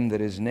every name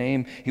that is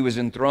named. He was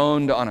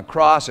enthroned on a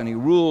cross, and he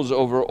rules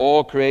over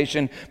all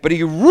creation. But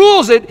he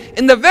rules it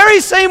in the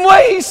very same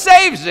way he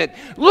saves it.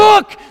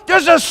 Look,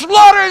 there's a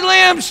slaughtered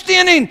lamb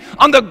standing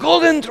on the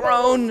golden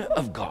throne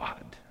of God.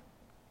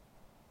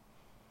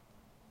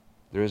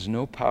 There is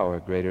no power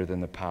greater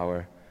than the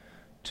power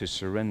to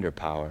surrender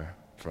power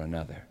for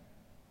another.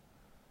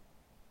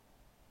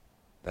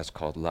 That's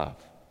called love.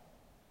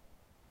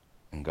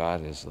 And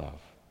God is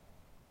love.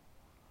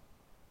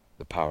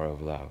 The power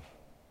of love.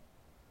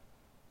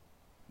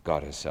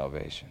 God is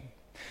salvation.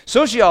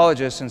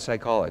 Sociologists and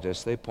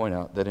psychologists, they point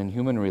out that in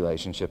human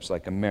relationships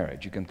like a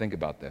marriage, you can think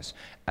about this,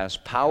 as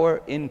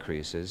power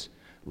increases,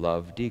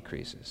 love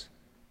decreases.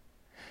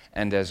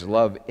 And as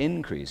love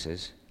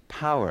increases,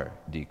 power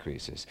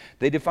decreases.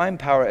 They define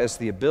power as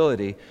the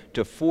ability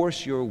to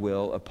force your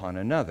will upon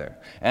another.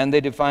 And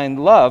they define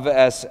love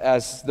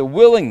as the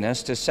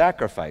willingness to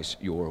sacrifice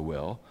your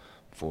will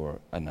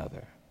for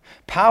another.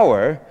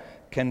 Power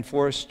can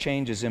force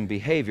changes in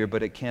behavior,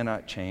 but it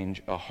cannot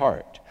change a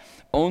heart.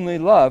 Only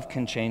love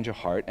can change a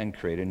heart and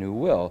create a new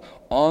will.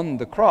 On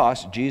the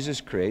cross,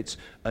 Jesus creates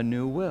a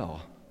new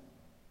will.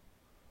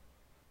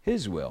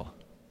 His will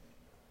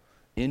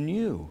in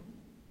you.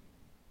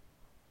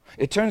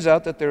 It turns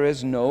out that there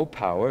is no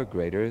power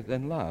greater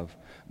than love.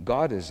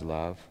 God is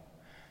love,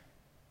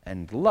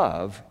 and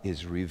love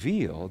is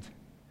revealed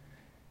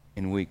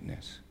in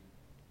weakness.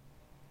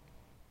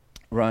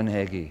 Ron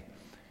Hagee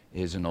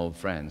is an old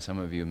friend. Some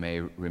of you may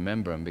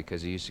remember him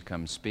because he used to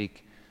come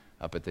speak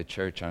up at the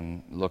church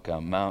on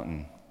Lookout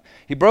Mountain.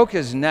 He broke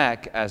his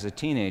neck as a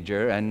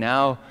teenager, and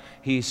now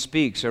he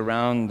speaks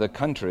around the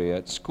country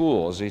at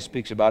schools. He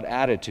speaks about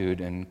attitude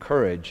and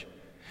courage.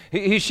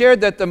 He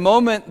shared that the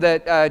moment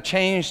that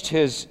changed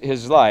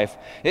his life,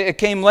 it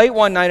came late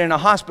one night in a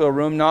hospital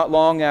room not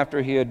long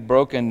after he had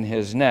broken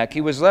his neck. He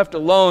was left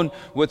alone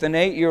with an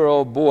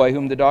 8-year-old boy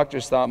whom the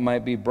doctors thought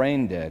might be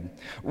brain dead.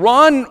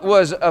 Ron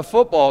was a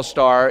football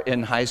star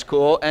in high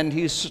school, and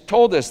he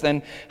told us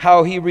then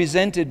how he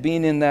resented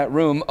being in that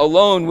room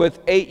alone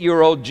with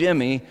 8-year-old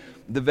Jimmy,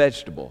 the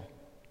vegetable.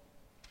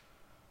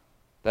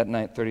 That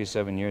night,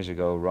 37 years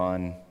ago,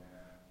 Ron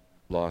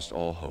lost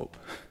all hope.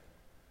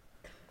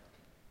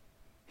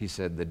 He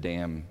said the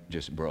dam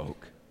just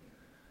broke.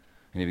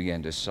 And he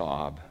began to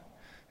sob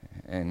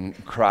and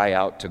cry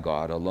out to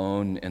God.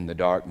 Alone in the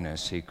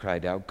darkness, he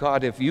cried out,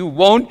 God, if you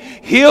won't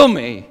heal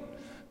me,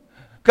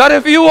 God,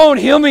 if you won't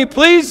heal me,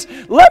 please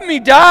let me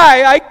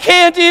die. I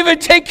can't even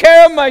take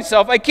care of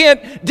myself. I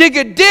can't dig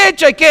a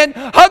ditch. I can't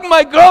hug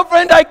my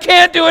girlfriend. I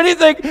can't do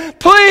anything.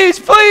 Please,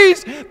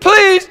 please,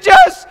 please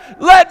just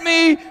let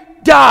me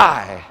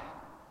die.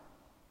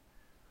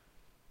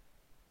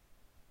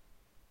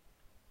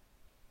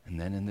 And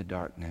then in the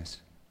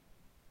darkness,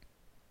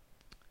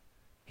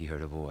 he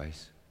heard a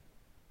voice.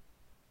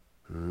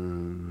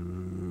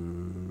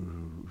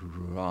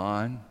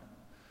 Ron,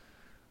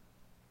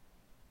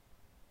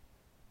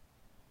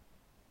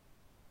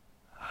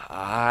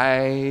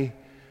 I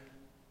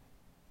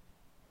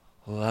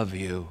love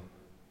you.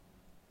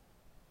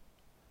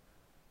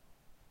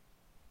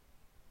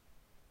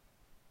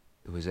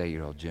 It was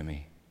 8-year-old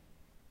Jimmy.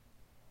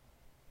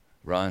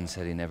 Ron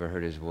said he never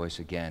heard his voice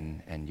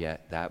again, and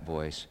yet that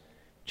voice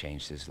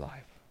changed his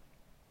life.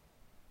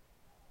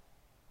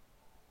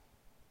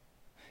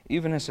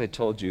 Even as I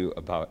told you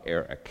about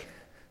Eric,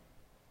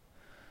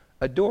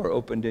 a door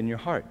opened in your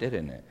heart,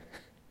 didn't it?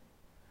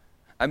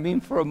 I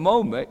mean, for a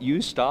moment,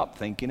 you stopped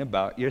thinking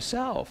about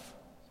yourself.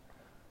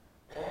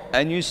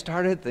 And you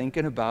started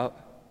thinking about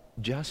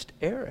just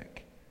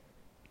Eric.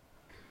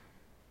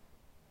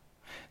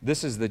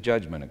 This is the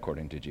judgment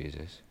according to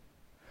Jesus.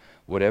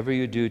 Whatever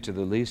you do to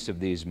the least of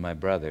these, my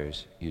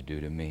brothers, you do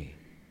to me.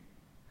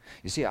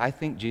 You see, I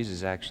think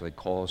Jesus actually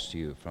calls to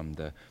you from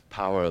the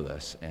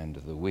powerless and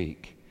the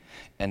weak.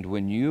 And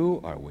when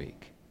you are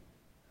weak,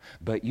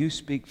 but you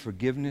speak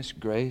forgiveness,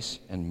 grace,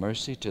 and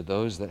mercy to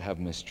those that have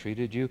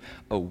mistreated you,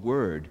 a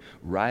word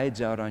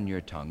rides out on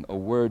your tongue, a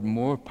word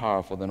more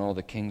powerful than all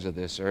the kings of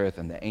this earth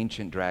and the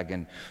ancient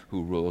dragon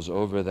who rules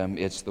over them.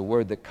 It's the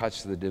word that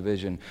cuts the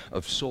division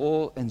of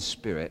soul and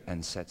spirit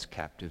and sets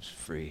captives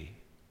free.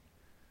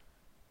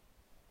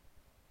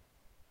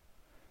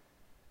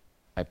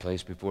 I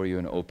place before you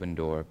an open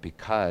door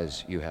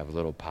because you have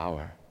little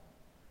power,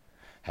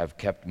 have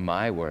kept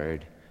my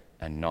word,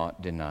 and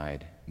not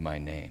denied my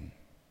name.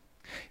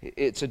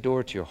 It's a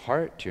door to your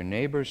heart, to your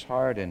neighbor's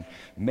heart, and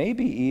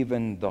maybe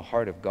even the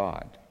heart of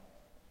God.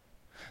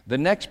 The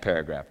next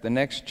paragraph, the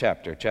next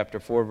chapter, chapter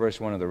 4,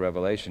 verse 1 of the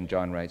Revelation,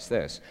 John writes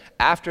this.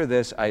 After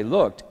this I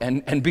looked,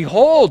 and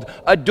behold,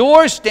 a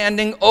door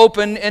standing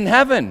open in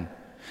heaven.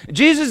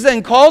 Jesus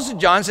then calls to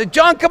John and said,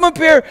 John, come up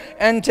here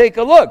and take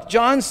a look.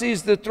 John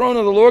sees the throne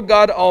of the Lord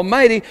God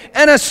Almighty,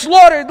 and a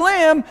slaughtered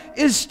lamb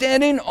is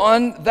standing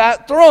on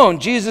that throne.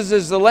 Jesus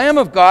is the Lamb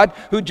of God,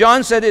 who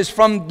John said is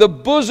from the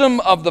bosom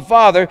of the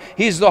Father.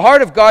 He's the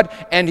heart of God,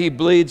 and he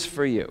bleeds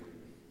for you.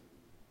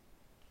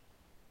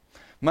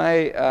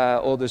 My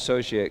old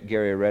associate,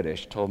 Gary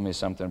Reddish, told me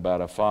something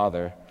about a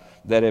father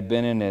that had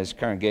been in his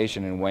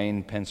congregation in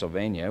Wayne,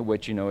 Pennsylvania,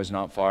 which you know is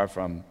not far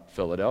from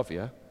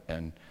Philadelphia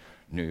and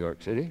New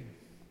York City.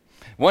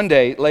 One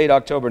day, late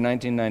October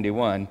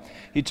 1991,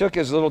 he took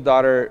his little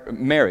daughter,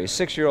 Mary,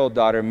 6-year-old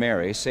daughter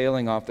Mary,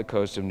 sailing off the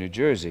coast of New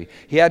Jersey.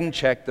 He hadn't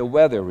checked the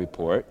weather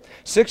report.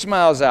 6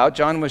 miles out,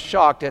 John was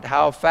shocked at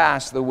how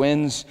fast the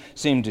winds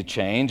seemed to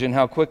change and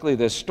how quickly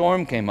this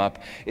storm came up.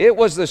 It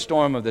was the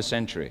storm of the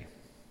century,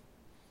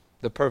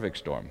 the perfect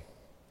storm,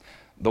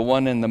 the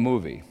one in the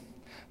movie,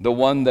 the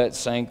one that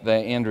sank the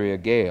Andrea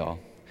Gale.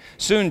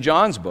 Soon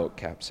John's boat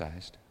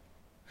capsized.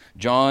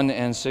 John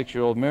and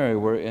 6-year-old Mary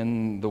were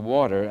in the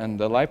water, and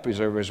the life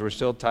preservers were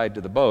still tied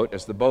to the boat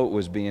as the boat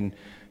was being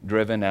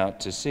driven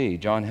out to sea.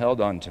 John held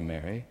on to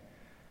Mary,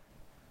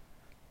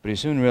 but he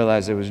soon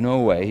realized there was no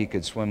way he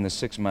could swim the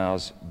 6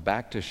 miles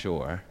back to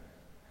shore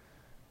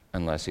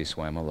unless he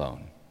swam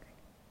alone.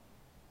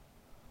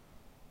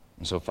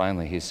 And so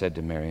finally he said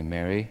to Mary,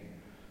 Mary,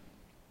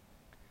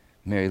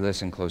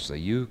 listen closely.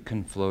 You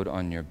can float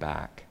on your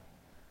back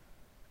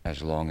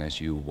as long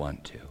as you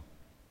want to.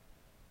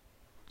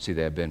 See,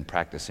 they had been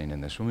practicing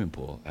in the swimming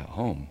pool at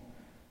home.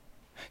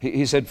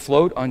 He said,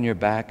 float on your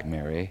back,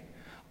 Mary.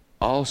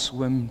 I'll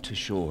swim to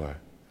shore,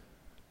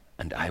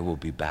 and I will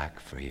be back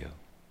for you.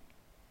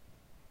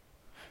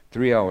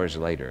 3 hours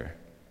later,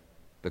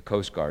 the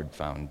Coast Guard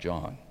found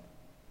John.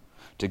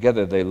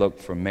 Together they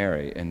looked for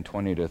Mary in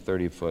 20 to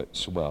 30-foot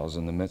swells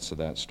in the midst of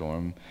that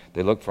storm.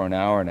 They looked for an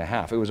hour and a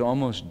half. It was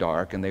almost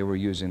dark, and they were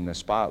using the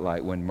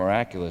spotlight when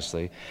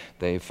miraculously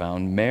they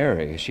found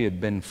Mary. She had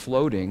been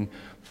floating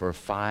for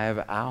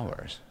 5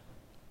 hours.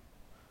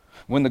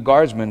 When the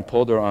guardsmen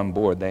pulled her on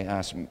board, they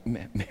asked,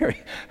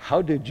 Mary,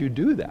 how did you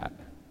do that?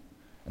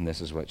 And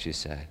this is what she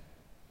said.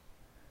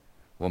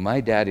 Well, my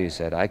daddy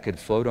said I could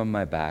float on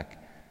my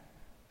back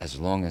as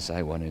long as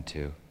I wanted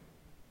to,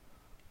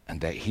 and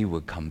that he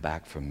would come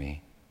back for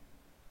me.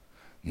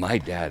 My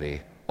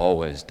daddy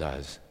always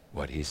does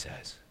what he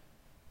says.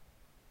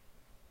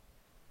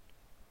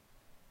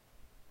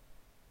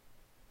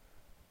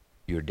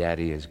 Your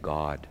daddy is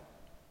God,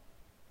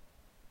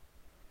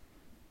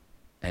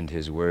 and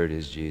his word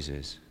is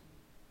Jesus,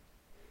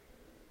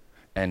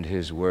 and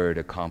his word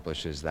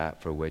accomplishes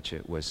that for which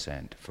it was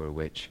sent, for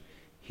which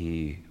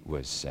he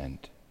was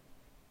sent.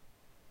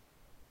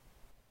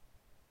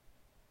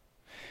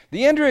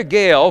 The Andrea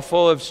Gale,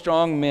 full of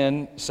strong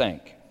men,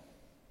 sank.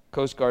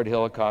 Coast Guard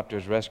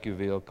helicopters, rescue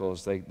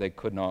vehicles, they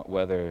could not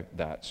weather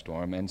that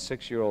storm. And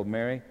 6-year-old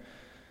Mary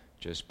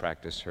just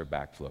practiced her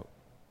back float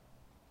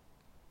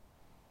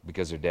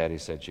because her daddy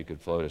said she could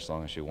float as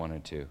long as she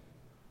wanted to,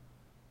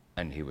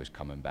 and he was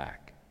coming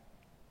back.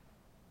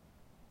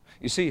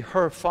 You see,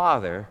 her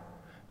father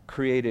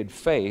created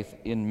faith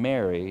in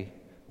Mary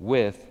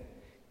with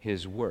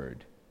his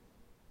word.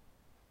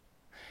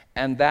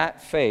 And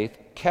that faith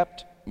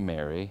kept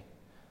Mary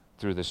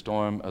through the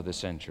storm of the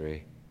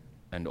century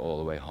and all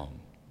the way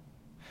home.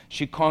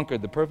 She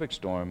conquered the perfect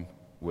storm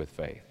with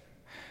faith.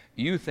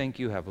 You think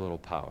you have little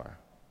power.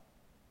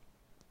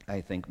 I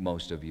think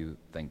most of you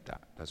think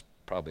that. That's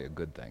probably a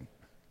good thing.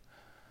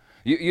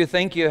 You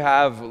think you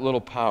have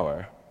little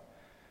power.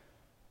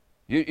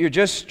 You're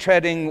just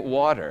treading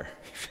water.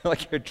 You feel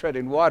like you're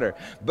treading water.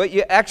 But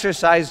you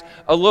exercise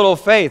a little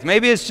faith.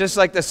 Maybe it's just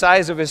like the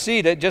size of a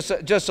seed, just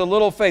a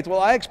little faith. Well,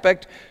 I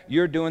expect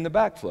you're doing the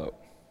back float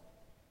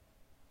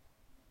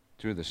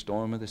through the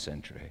storm of the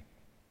century.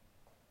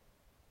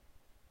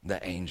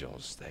 The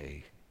angels,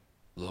 they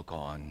look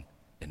on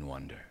in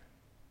wonder.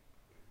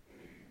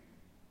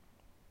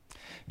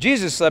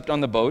 Jesus slept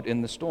on the boat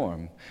in the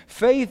storm.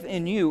 Faith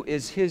in you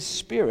is his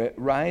spirit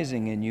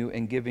rising in you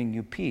and giving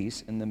you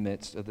peace in the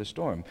midst of the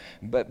storm.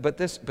 But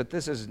this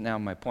is now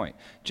my point.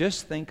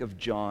 Just think of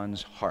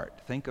John's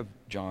heart. Think of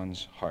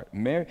John's heart.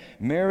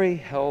 Mary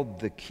held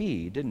the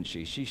key, didn't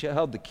she? She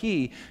held the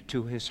key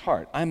to his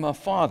heart. I'm a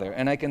father,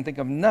 and I can think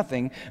of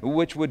nothing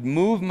which would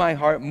move my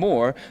heart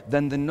more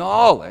than the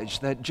knowledge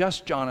that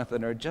just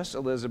Jonathan or just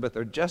Elizabeth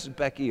or just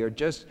Becky or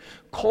just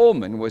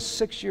Coleman was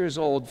 6 years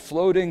old,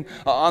 floating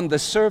on the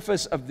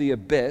surface of the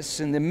abyss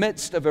in the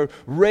midst of a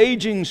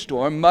raging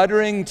storm,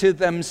 muttering to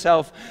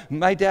themselves,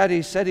 my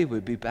daddy said he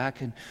would be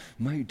back, and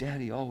my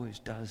daddy always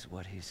does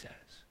what he says.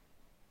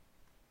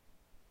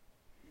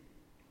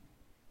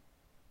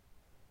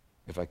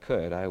 If I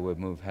could, I would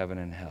move heaven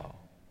and hell.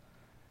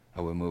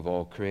 I would move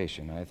all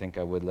creation. I think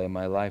I would lay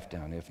my life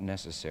down, if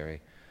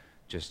necessary,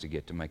 just to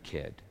get to my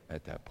kid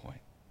at that point.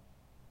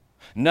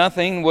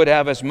 Nothing would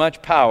have as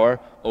much power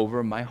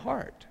over my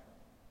heart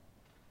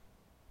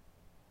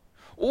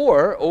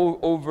or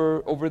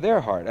over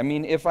their heart. I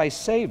mean, if I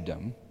saved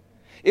them,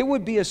 It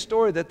would be a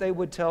story that they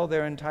would tell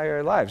their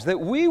entire lives, that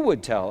we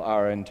would tell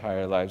our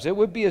entire lives. It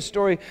would be a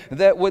story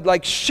that would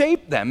like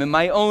shape them in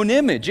my own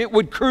image. It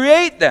would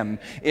create them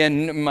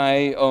in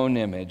my own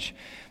image.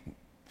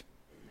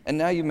 And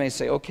now you may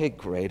say, okay,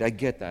 great, I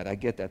get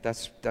that.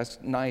 That's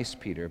nice,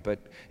 Peter, but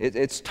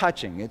it's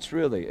touching. It's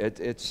really,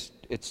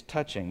 it's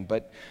touching.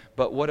 But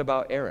what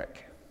about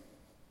Eric?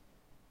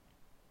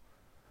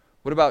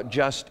 What about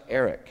just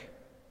Eric?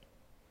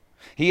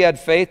 He had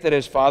faith that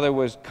his father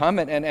was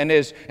coming, and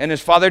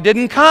his father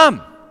didn't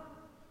come.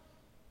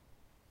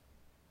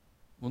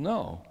 Well,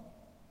 no.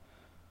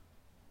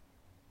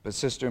 But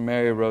Sister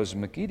Mary Rose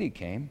McGeady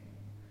came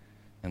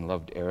and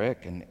loved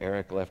Eric, and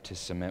Eric left his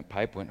cement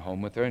pipe, went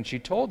home with her, and she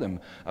told him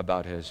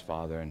about his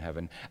Father in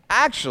heaven.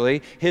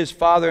 Actually, his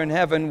Father in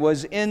heaven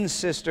was in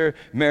Sister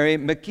Mary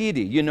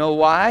McGeady. You know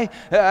why?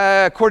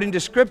 According to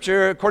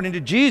Scripture, according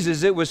to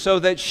Jesus, it was so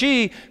that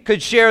she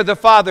could share the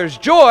Father's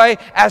joy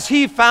as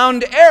he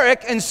found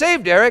Eric and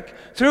saved Eric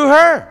through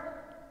her.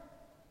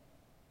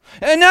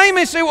 And now you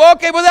may say, well,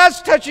 okay, well,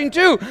 that's touching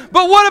too.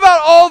 But what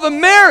about all the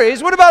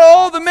Marys? What about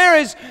all the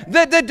Marys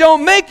that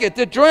don't make it,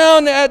 that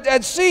drown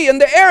at sea, and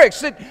the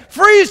Erics that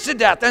freeze to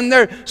death, and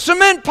their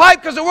cement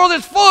pipe, because the world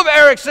is full of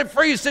Erics that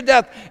freeze to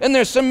death in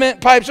their cement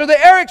pipes, or the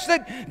Erics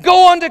that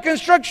go on to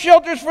construct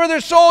shelters for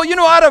their soul,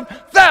 out of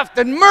theft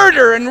and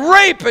murder and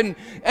rape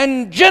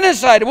and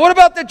genocide? What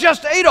about the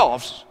just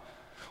Adolphs?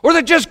 Or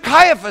the just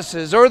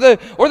Caiaphases, or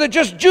the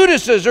just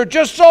Judases, or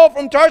just Saul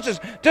from Tarsus?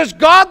 Does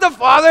God the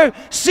Father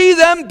see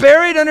them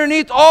buried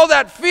underneath all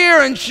that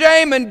fear and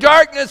shame and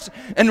darkness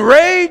and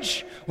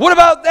rage? What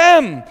about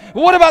them?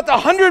 What about the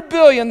 100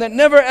 billion that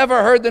never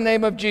ever heard the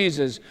name of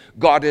Jesus?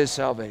 God is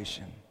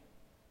salvation.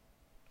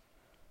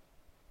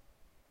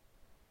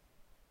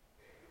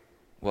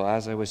 Well,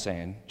 as I was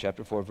saying,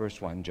 chapter 4,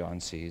 verse 1, John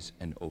sees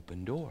an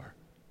open door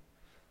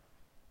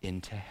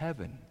into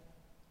heaven.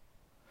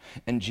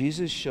 And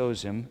Jesus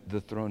shows him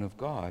the throne of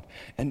God.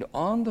 And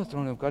on the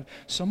throne of God,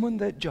 someone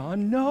that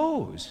John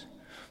knows,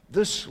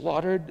 the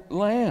slaughtered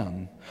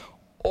lamb.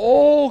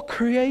 All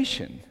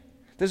creation.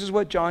 This is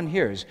what John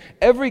hears.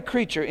 Every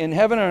creature in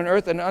heaven and on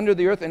earth and under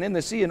the earth and in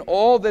the sea and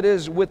all that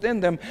is within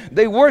them,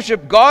 they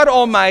worship God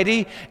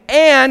Almighty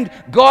and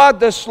God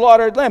the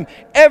slaughtered lamb.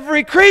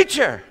 Every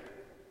creature.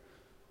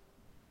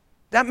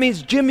 That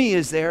means Jimmy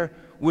is there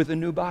with a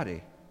new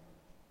body.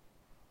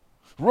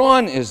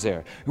 Ron is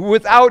there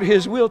without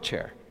his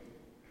wheelchair.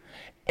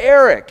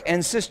 Eric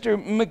and Sister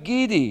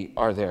McGeady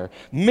are there.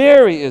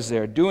 Mary is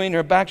there doing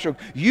her backstroke.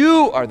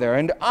 You are there,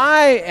 and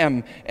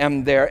I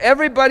am there.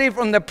 Everybody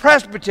from the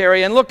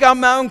Presbytery and Lookout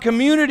Mountain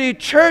Community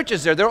Church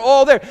is there. They're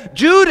all there.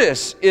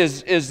 Judas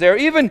is there.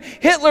 Even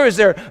Hitler is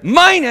there,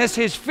 minus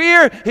his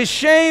fear, his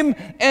shame,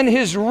 and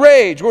his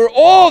rage. We're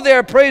all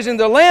there praising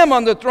the Lamb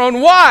on the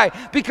throne. Why?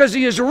 Because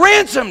he has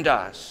ransomed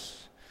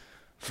us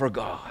for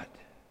God.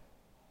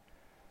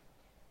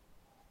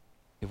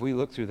 If we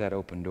look through that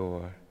open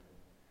door,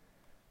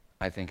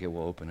 I think it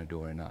will open a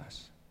door in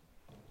us.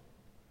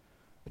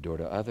 A door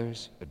to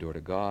others, a door to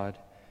God,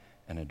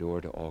 and a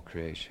door to all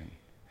creation.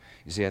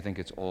 You see, I think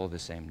it's all the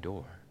same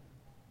door.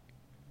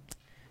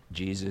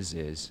 Jesus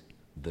is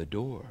the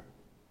door.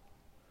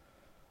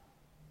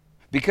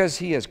 Because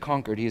he has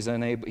conquered, he's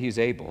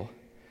able,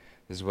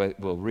 this is what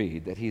we'll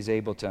read, that he's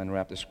able to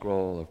unwrap the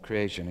scroll of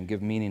creation and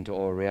give meaning to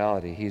all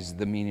reality. He's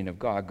the meaning of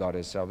God. God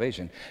is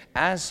salvation.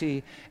 As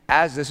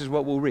this is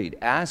what we'll read,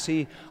 as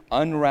he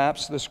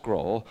unwraps the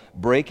scroll,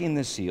 breaking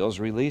the seals,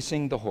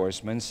 releasing the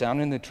horsemen,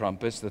 sounding the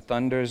trumpets, the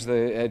thunders,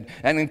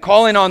 and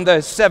calling on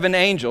the 7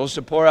 angels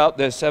to pour out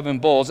the 7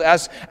 bowls,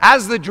 as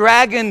the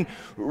dragon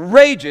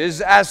rages,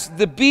 as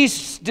the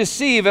beasts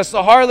deceive, as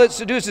the harlot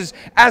seduces,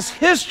 as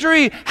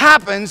history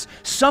happens,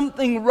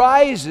 something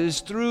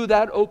rises through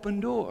that open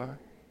door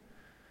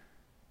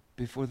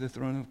before the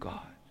throne of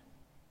God.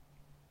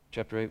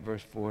 Chapter 8,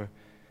 verse 4,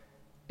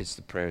 it's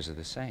the prayers of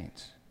the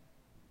saints,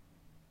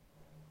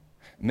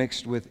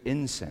 mixed with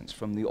incense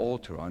from the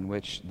altar on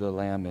which the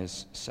lamb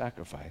is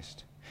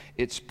sacrificed.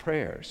 It's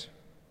prayers,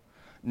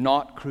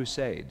 not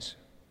crusades,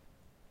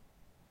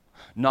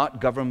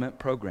 not government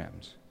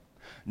programs,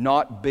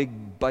 not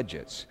big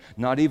budgets,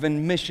 not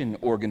even mission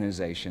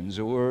organizations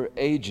or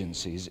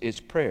agencies. It's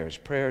prayers.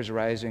 Prayers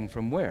rising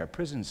from where?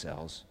 Prison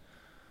cells.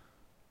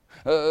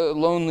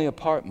 Lonely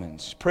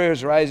apartments,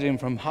 prayers rising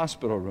from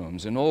hospital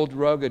rooms and old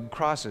rugged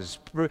crosses,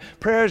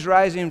 prayers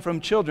rising from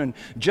children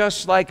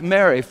just like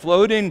Mary,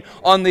 floating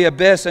on the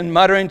abyss and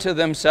muttering to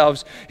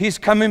themselves, he's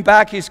coming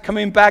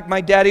back,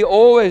 my daddy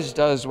always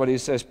does what he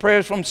says.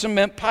 Prayers from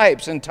cement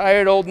pipes and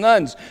tired old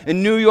nuns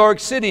in New York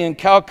City and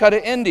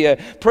Calcutta, India.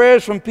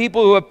 Prayers from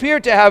people who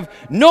appear to have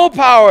no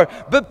power,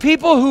 but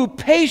people who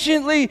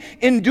patiently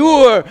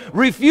endure,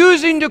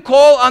 refusing to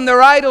call on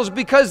their idols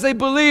because they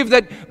believe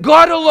that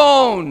God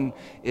alone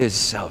is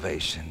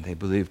salvation. They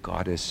believe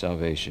God is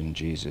salvation,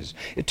 Jesus.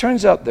 It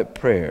turns out that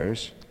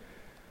prayers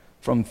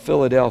from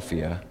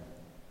Philadelphia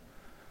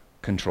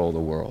control the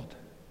world.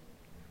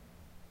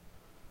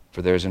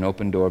 For there's an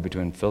open door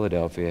between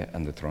Philadelphia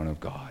and the throne of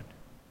God,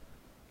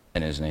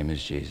 and his name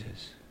is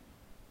Jesus.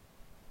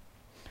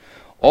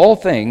 All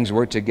things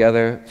work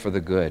together for the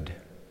good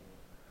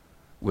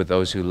with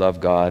those who love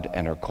God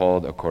and are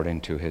called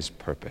according to his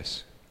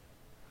purpose.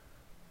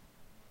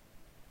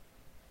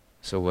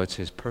 So what's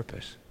his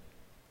purpose?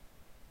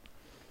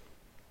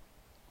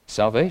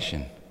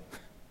 Salvation.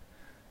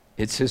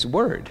 It's his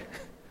word,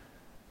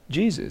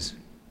 Jesus.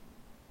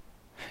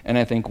 And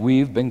I think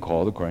we've been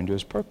called according to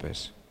his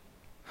purpose.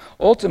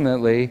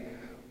 Ultimately,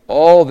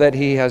 all that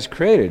he has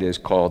created is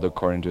called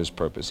according to his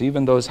purpose,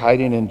 even those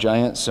hiding in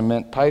giant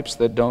cement pipes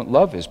that don't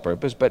love his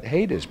purpose but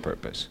hate his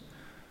purpose.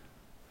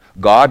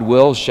 God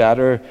will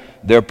shatter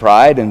their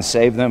pride and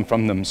save them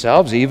from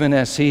themselves, even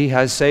as he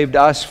has saved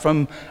us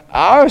from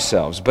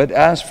ourselves. But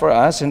as for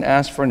us and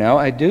as for now,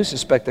 I do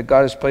suspect that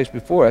God has placed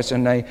before us,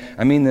 and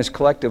I mean this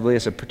collectively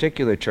as a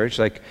particular church,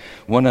 like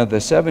one of the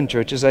 7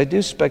 churches, I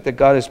do suspect that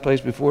God has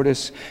placed before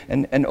us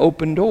an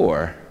open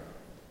door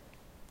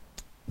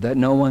that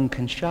no one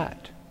can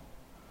shut.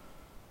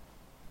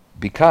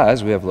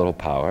 Because we have little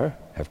power,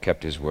 have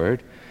kept his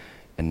word,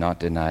 and not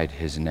denied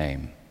his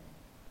name.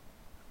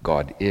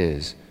 God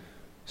is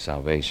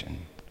salvation.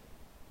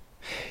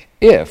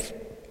 If,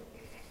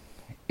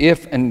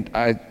 and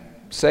I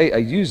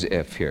use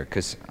if here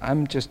because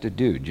I'm just a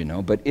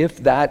dude, but if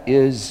that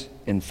is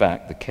in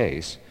fact the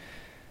case,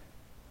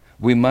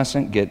 we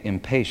mustn't get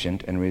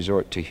impatient and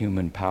resort to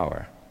human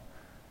power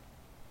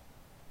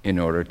in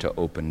order to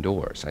open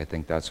doors. I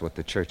think that's what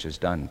the church has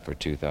done for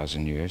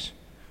 2,000 years.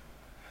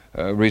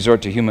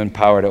 Resort to human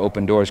power to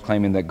open doors,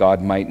 claiming that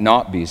God might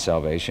not be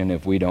salvation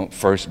if we don't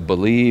first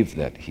believe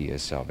that he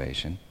is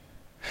salvation.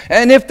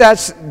 And if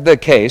that's the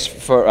case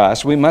for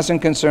us, we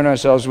mustn't concern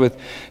ourselves with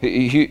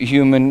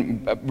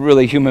human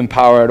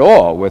power at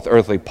all, with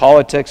earthly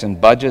politics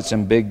and budgets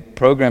and big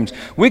programs.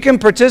 We can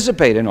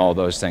participate in all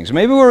those things.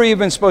 Maybe we're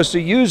even supposed to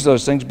use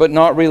those things, but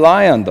not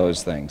rely on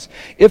those things.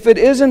 If it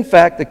is in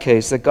fact the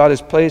case that God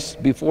has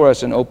placed before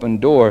us an open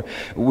door,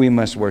 we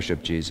must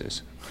worship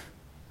Jesus.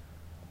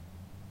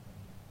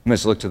 We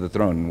must look to the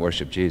throne and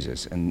worship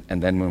Jesus. And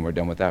then when we're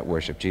done with that,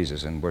 worship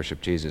Jesus and worship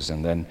Jesus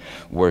and then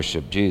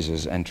worship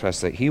Jesus and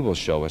trust that he will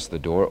show us the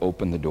door,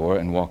 open the door,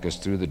 and walk us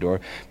through the door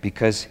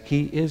because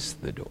he is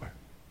the door.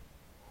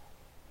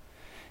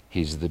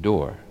 He's the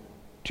door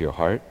to your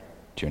heart,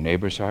 to your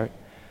neighbor's heart,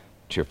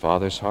 to your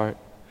Father's heart,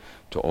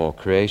 to all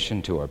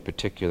creation, to our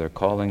particular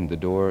calling. The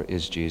door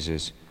is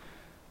Jesus.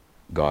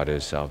 God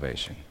is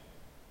salvation.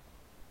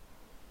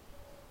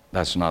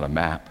 That's not a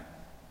map.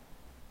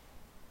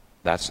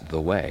 That's the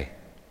way.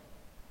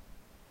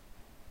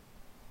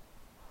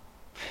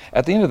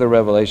 At the end of the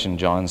Revelation,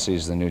 John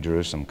sees the New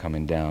Jerusalem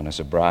coming down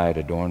as a bride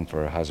adorned for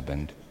her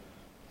husband.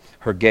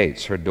 Her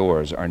gates, her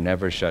doors are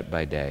never shut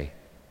by day.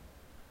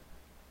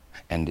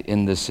 And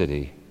in the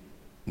city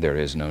there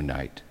is no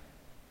night.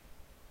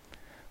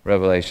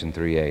 Revelation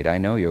 3:8, I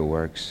know your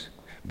works.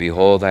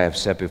 Behold, I have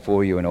set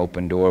before you an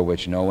open door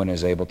which no one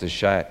is able to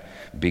shut,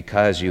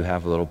 because you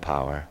have little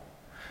power,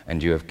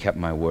 and you have kept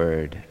my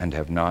word and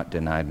have not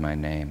denied my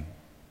name.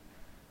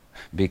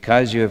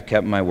 Because you have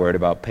kept my word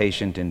about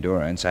patient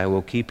endurance, I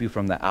will keep you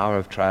from the hour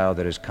of trial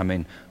that is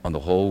coming on the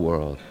whole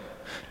world,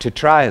 to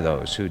try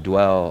those who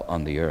dwell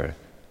on the earth.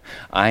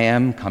 I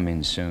am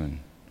coming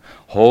soon.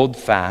 Hold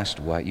fast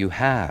what you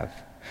have,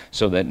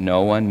 so that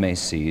no one may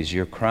seize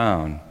your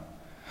crown.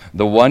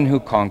 The one who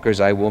conquers,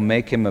 I will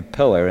make him a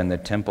pillar in the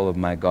temple of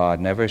my God.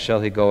 Never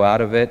shall he go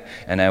out of it,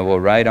 and I will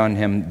write on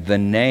him the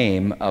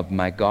name of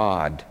my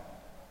God,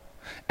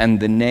 and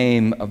the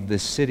name of the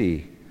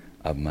city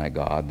of my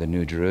God, the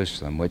New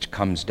Jerusalem, which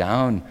comes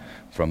down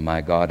from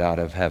my God out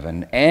of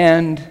heaven,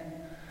 and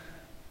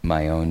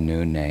my own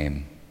new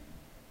name.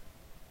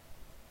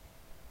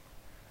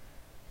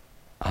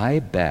 I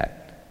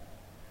bet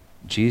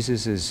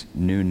Jesus'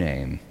 new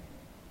name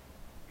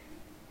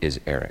is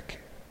Eric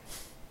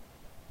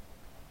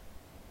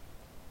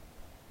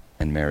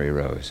and Mary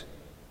Rose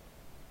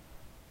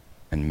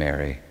and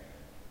Mary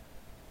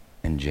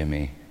and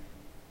Jimmy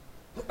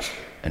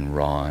and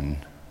Ron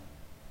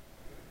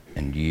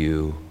and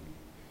you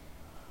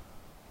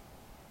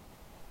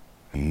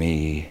and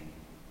me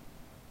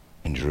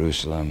in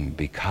Jerusalem,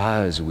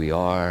 because we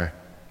are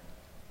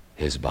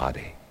his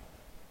body.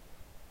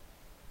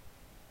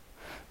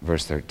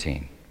 Verse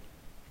 13.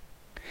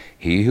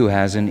 He who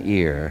has an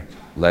ear,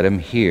 let him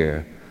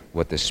hear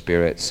what the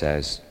Spirit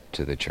says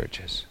to the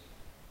churches.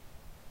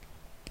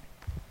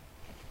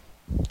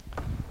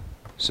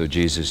 So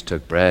Jesus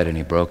took bread and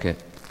he broke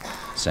it,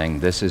 saying,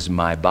 this is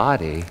my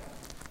body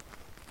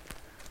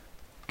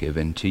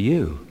given to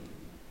you.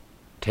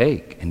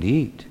 Take and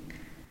eat.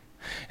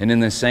 And in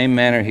the same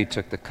manner he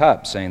took the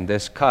cup, saying,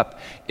 this cup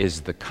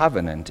is the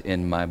covenant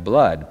in my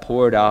blood,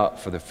 poured out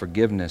for the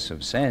forgiveness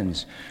of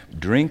sins.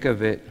 Drink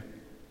of it,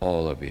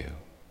 all of you.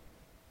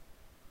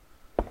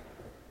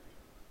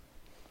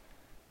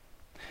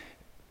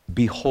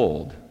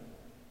 Behold,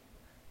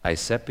 I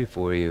set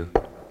before you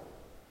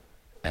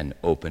an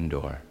open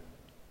door.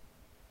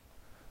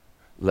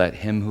 Let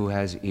him who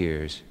has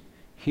ears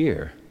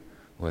hear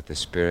what the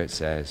Spirit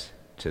says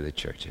to the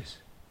churches.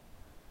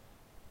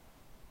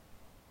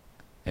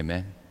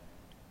 Amen.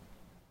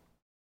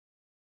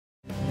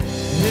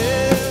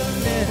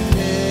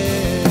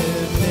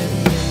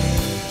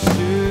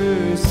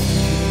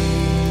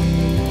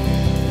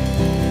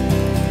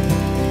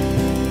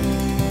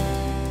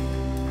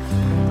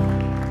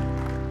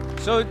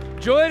 So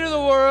joy to the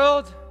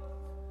world,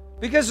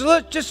 because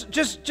look,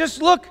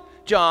 just look,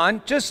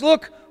 John, just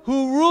look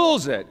who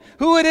rules it,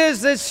 who it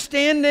is that's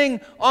standing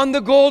on the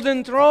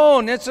golden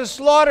throne. It's a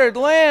slaughtered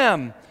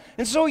lamb.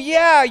 And so,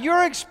 yeah,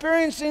 you're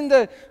experiencing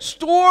the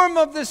storm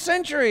of the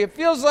century. It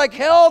feels like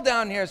hell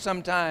down here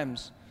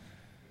sometimes.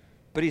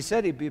 But he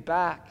said he'd be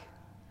back,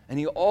 and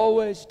he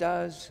always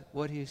does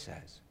what he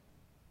says.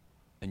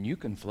 And you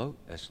can float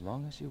as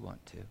long as you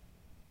want to.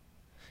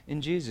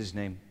 In Jesus'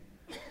 name,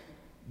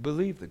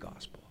 believe the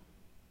gospel.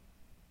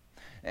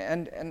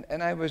 And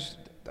I was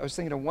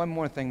thinking of one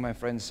more thing my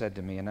friend said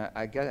to me, and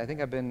I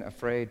think I've been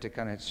afraid to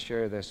kind of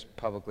share this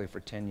publicly for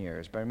 10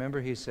 years. But I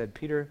remember he said,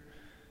 Peter,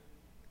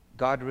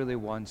 God really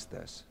wants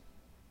this,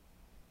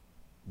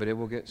 but it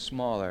will get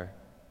smaller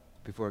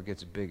before it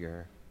gets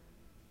bigger.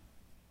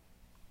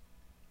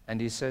 And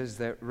he says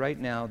that right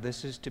now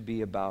this is to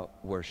be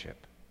about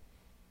worship.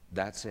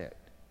 That's it.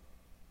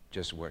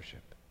 Just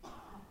worship.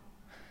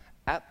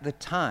 At the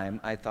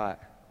time, I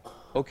thought,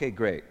 okay,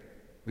 great.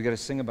 We got to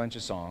sing a bunch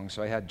of songs.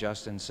 So I had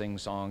Justin sing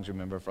songs,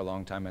 remember, for a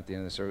long time at the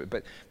end of the service.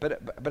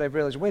 But I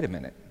realized, wait a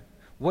minute.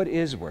 What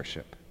is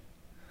worship?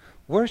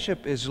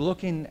 Worship is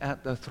looking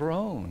at the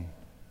throne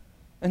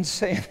and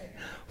saying,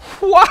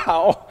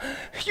 wow,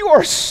 you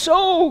are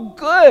so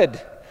good.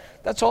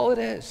 That's all it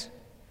is.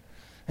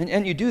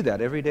 And you do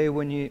that every day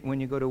when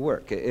you go to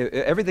work.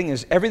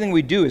 Everything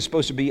we do is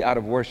supposed to be out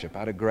of worship,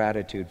 out of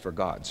gratitude for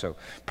God. So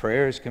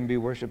prayers can be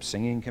worship,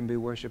 singing can be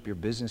worship, your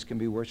business can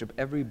be worship,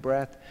 every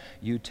breath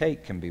you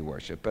take can be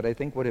worship. But I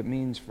think what it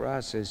means for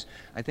us is,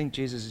 I think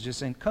Jesus is just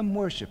saying, come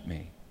worship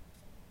me.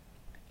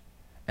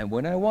 And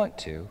when I want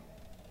to,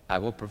 I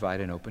will provide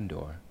an open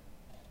door.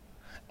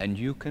 And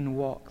you can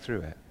walk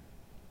through it.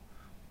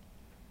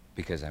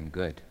 Because I'm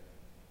good.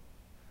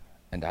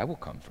 And I will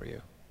come for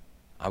you.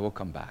 I will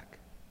come back.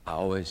 I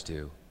always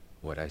do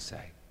what I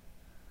say.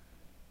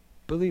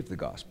 Believe the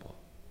gospel.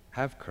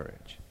 Have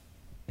courage.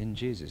 In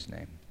Jesus'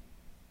 name,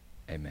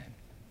 amen.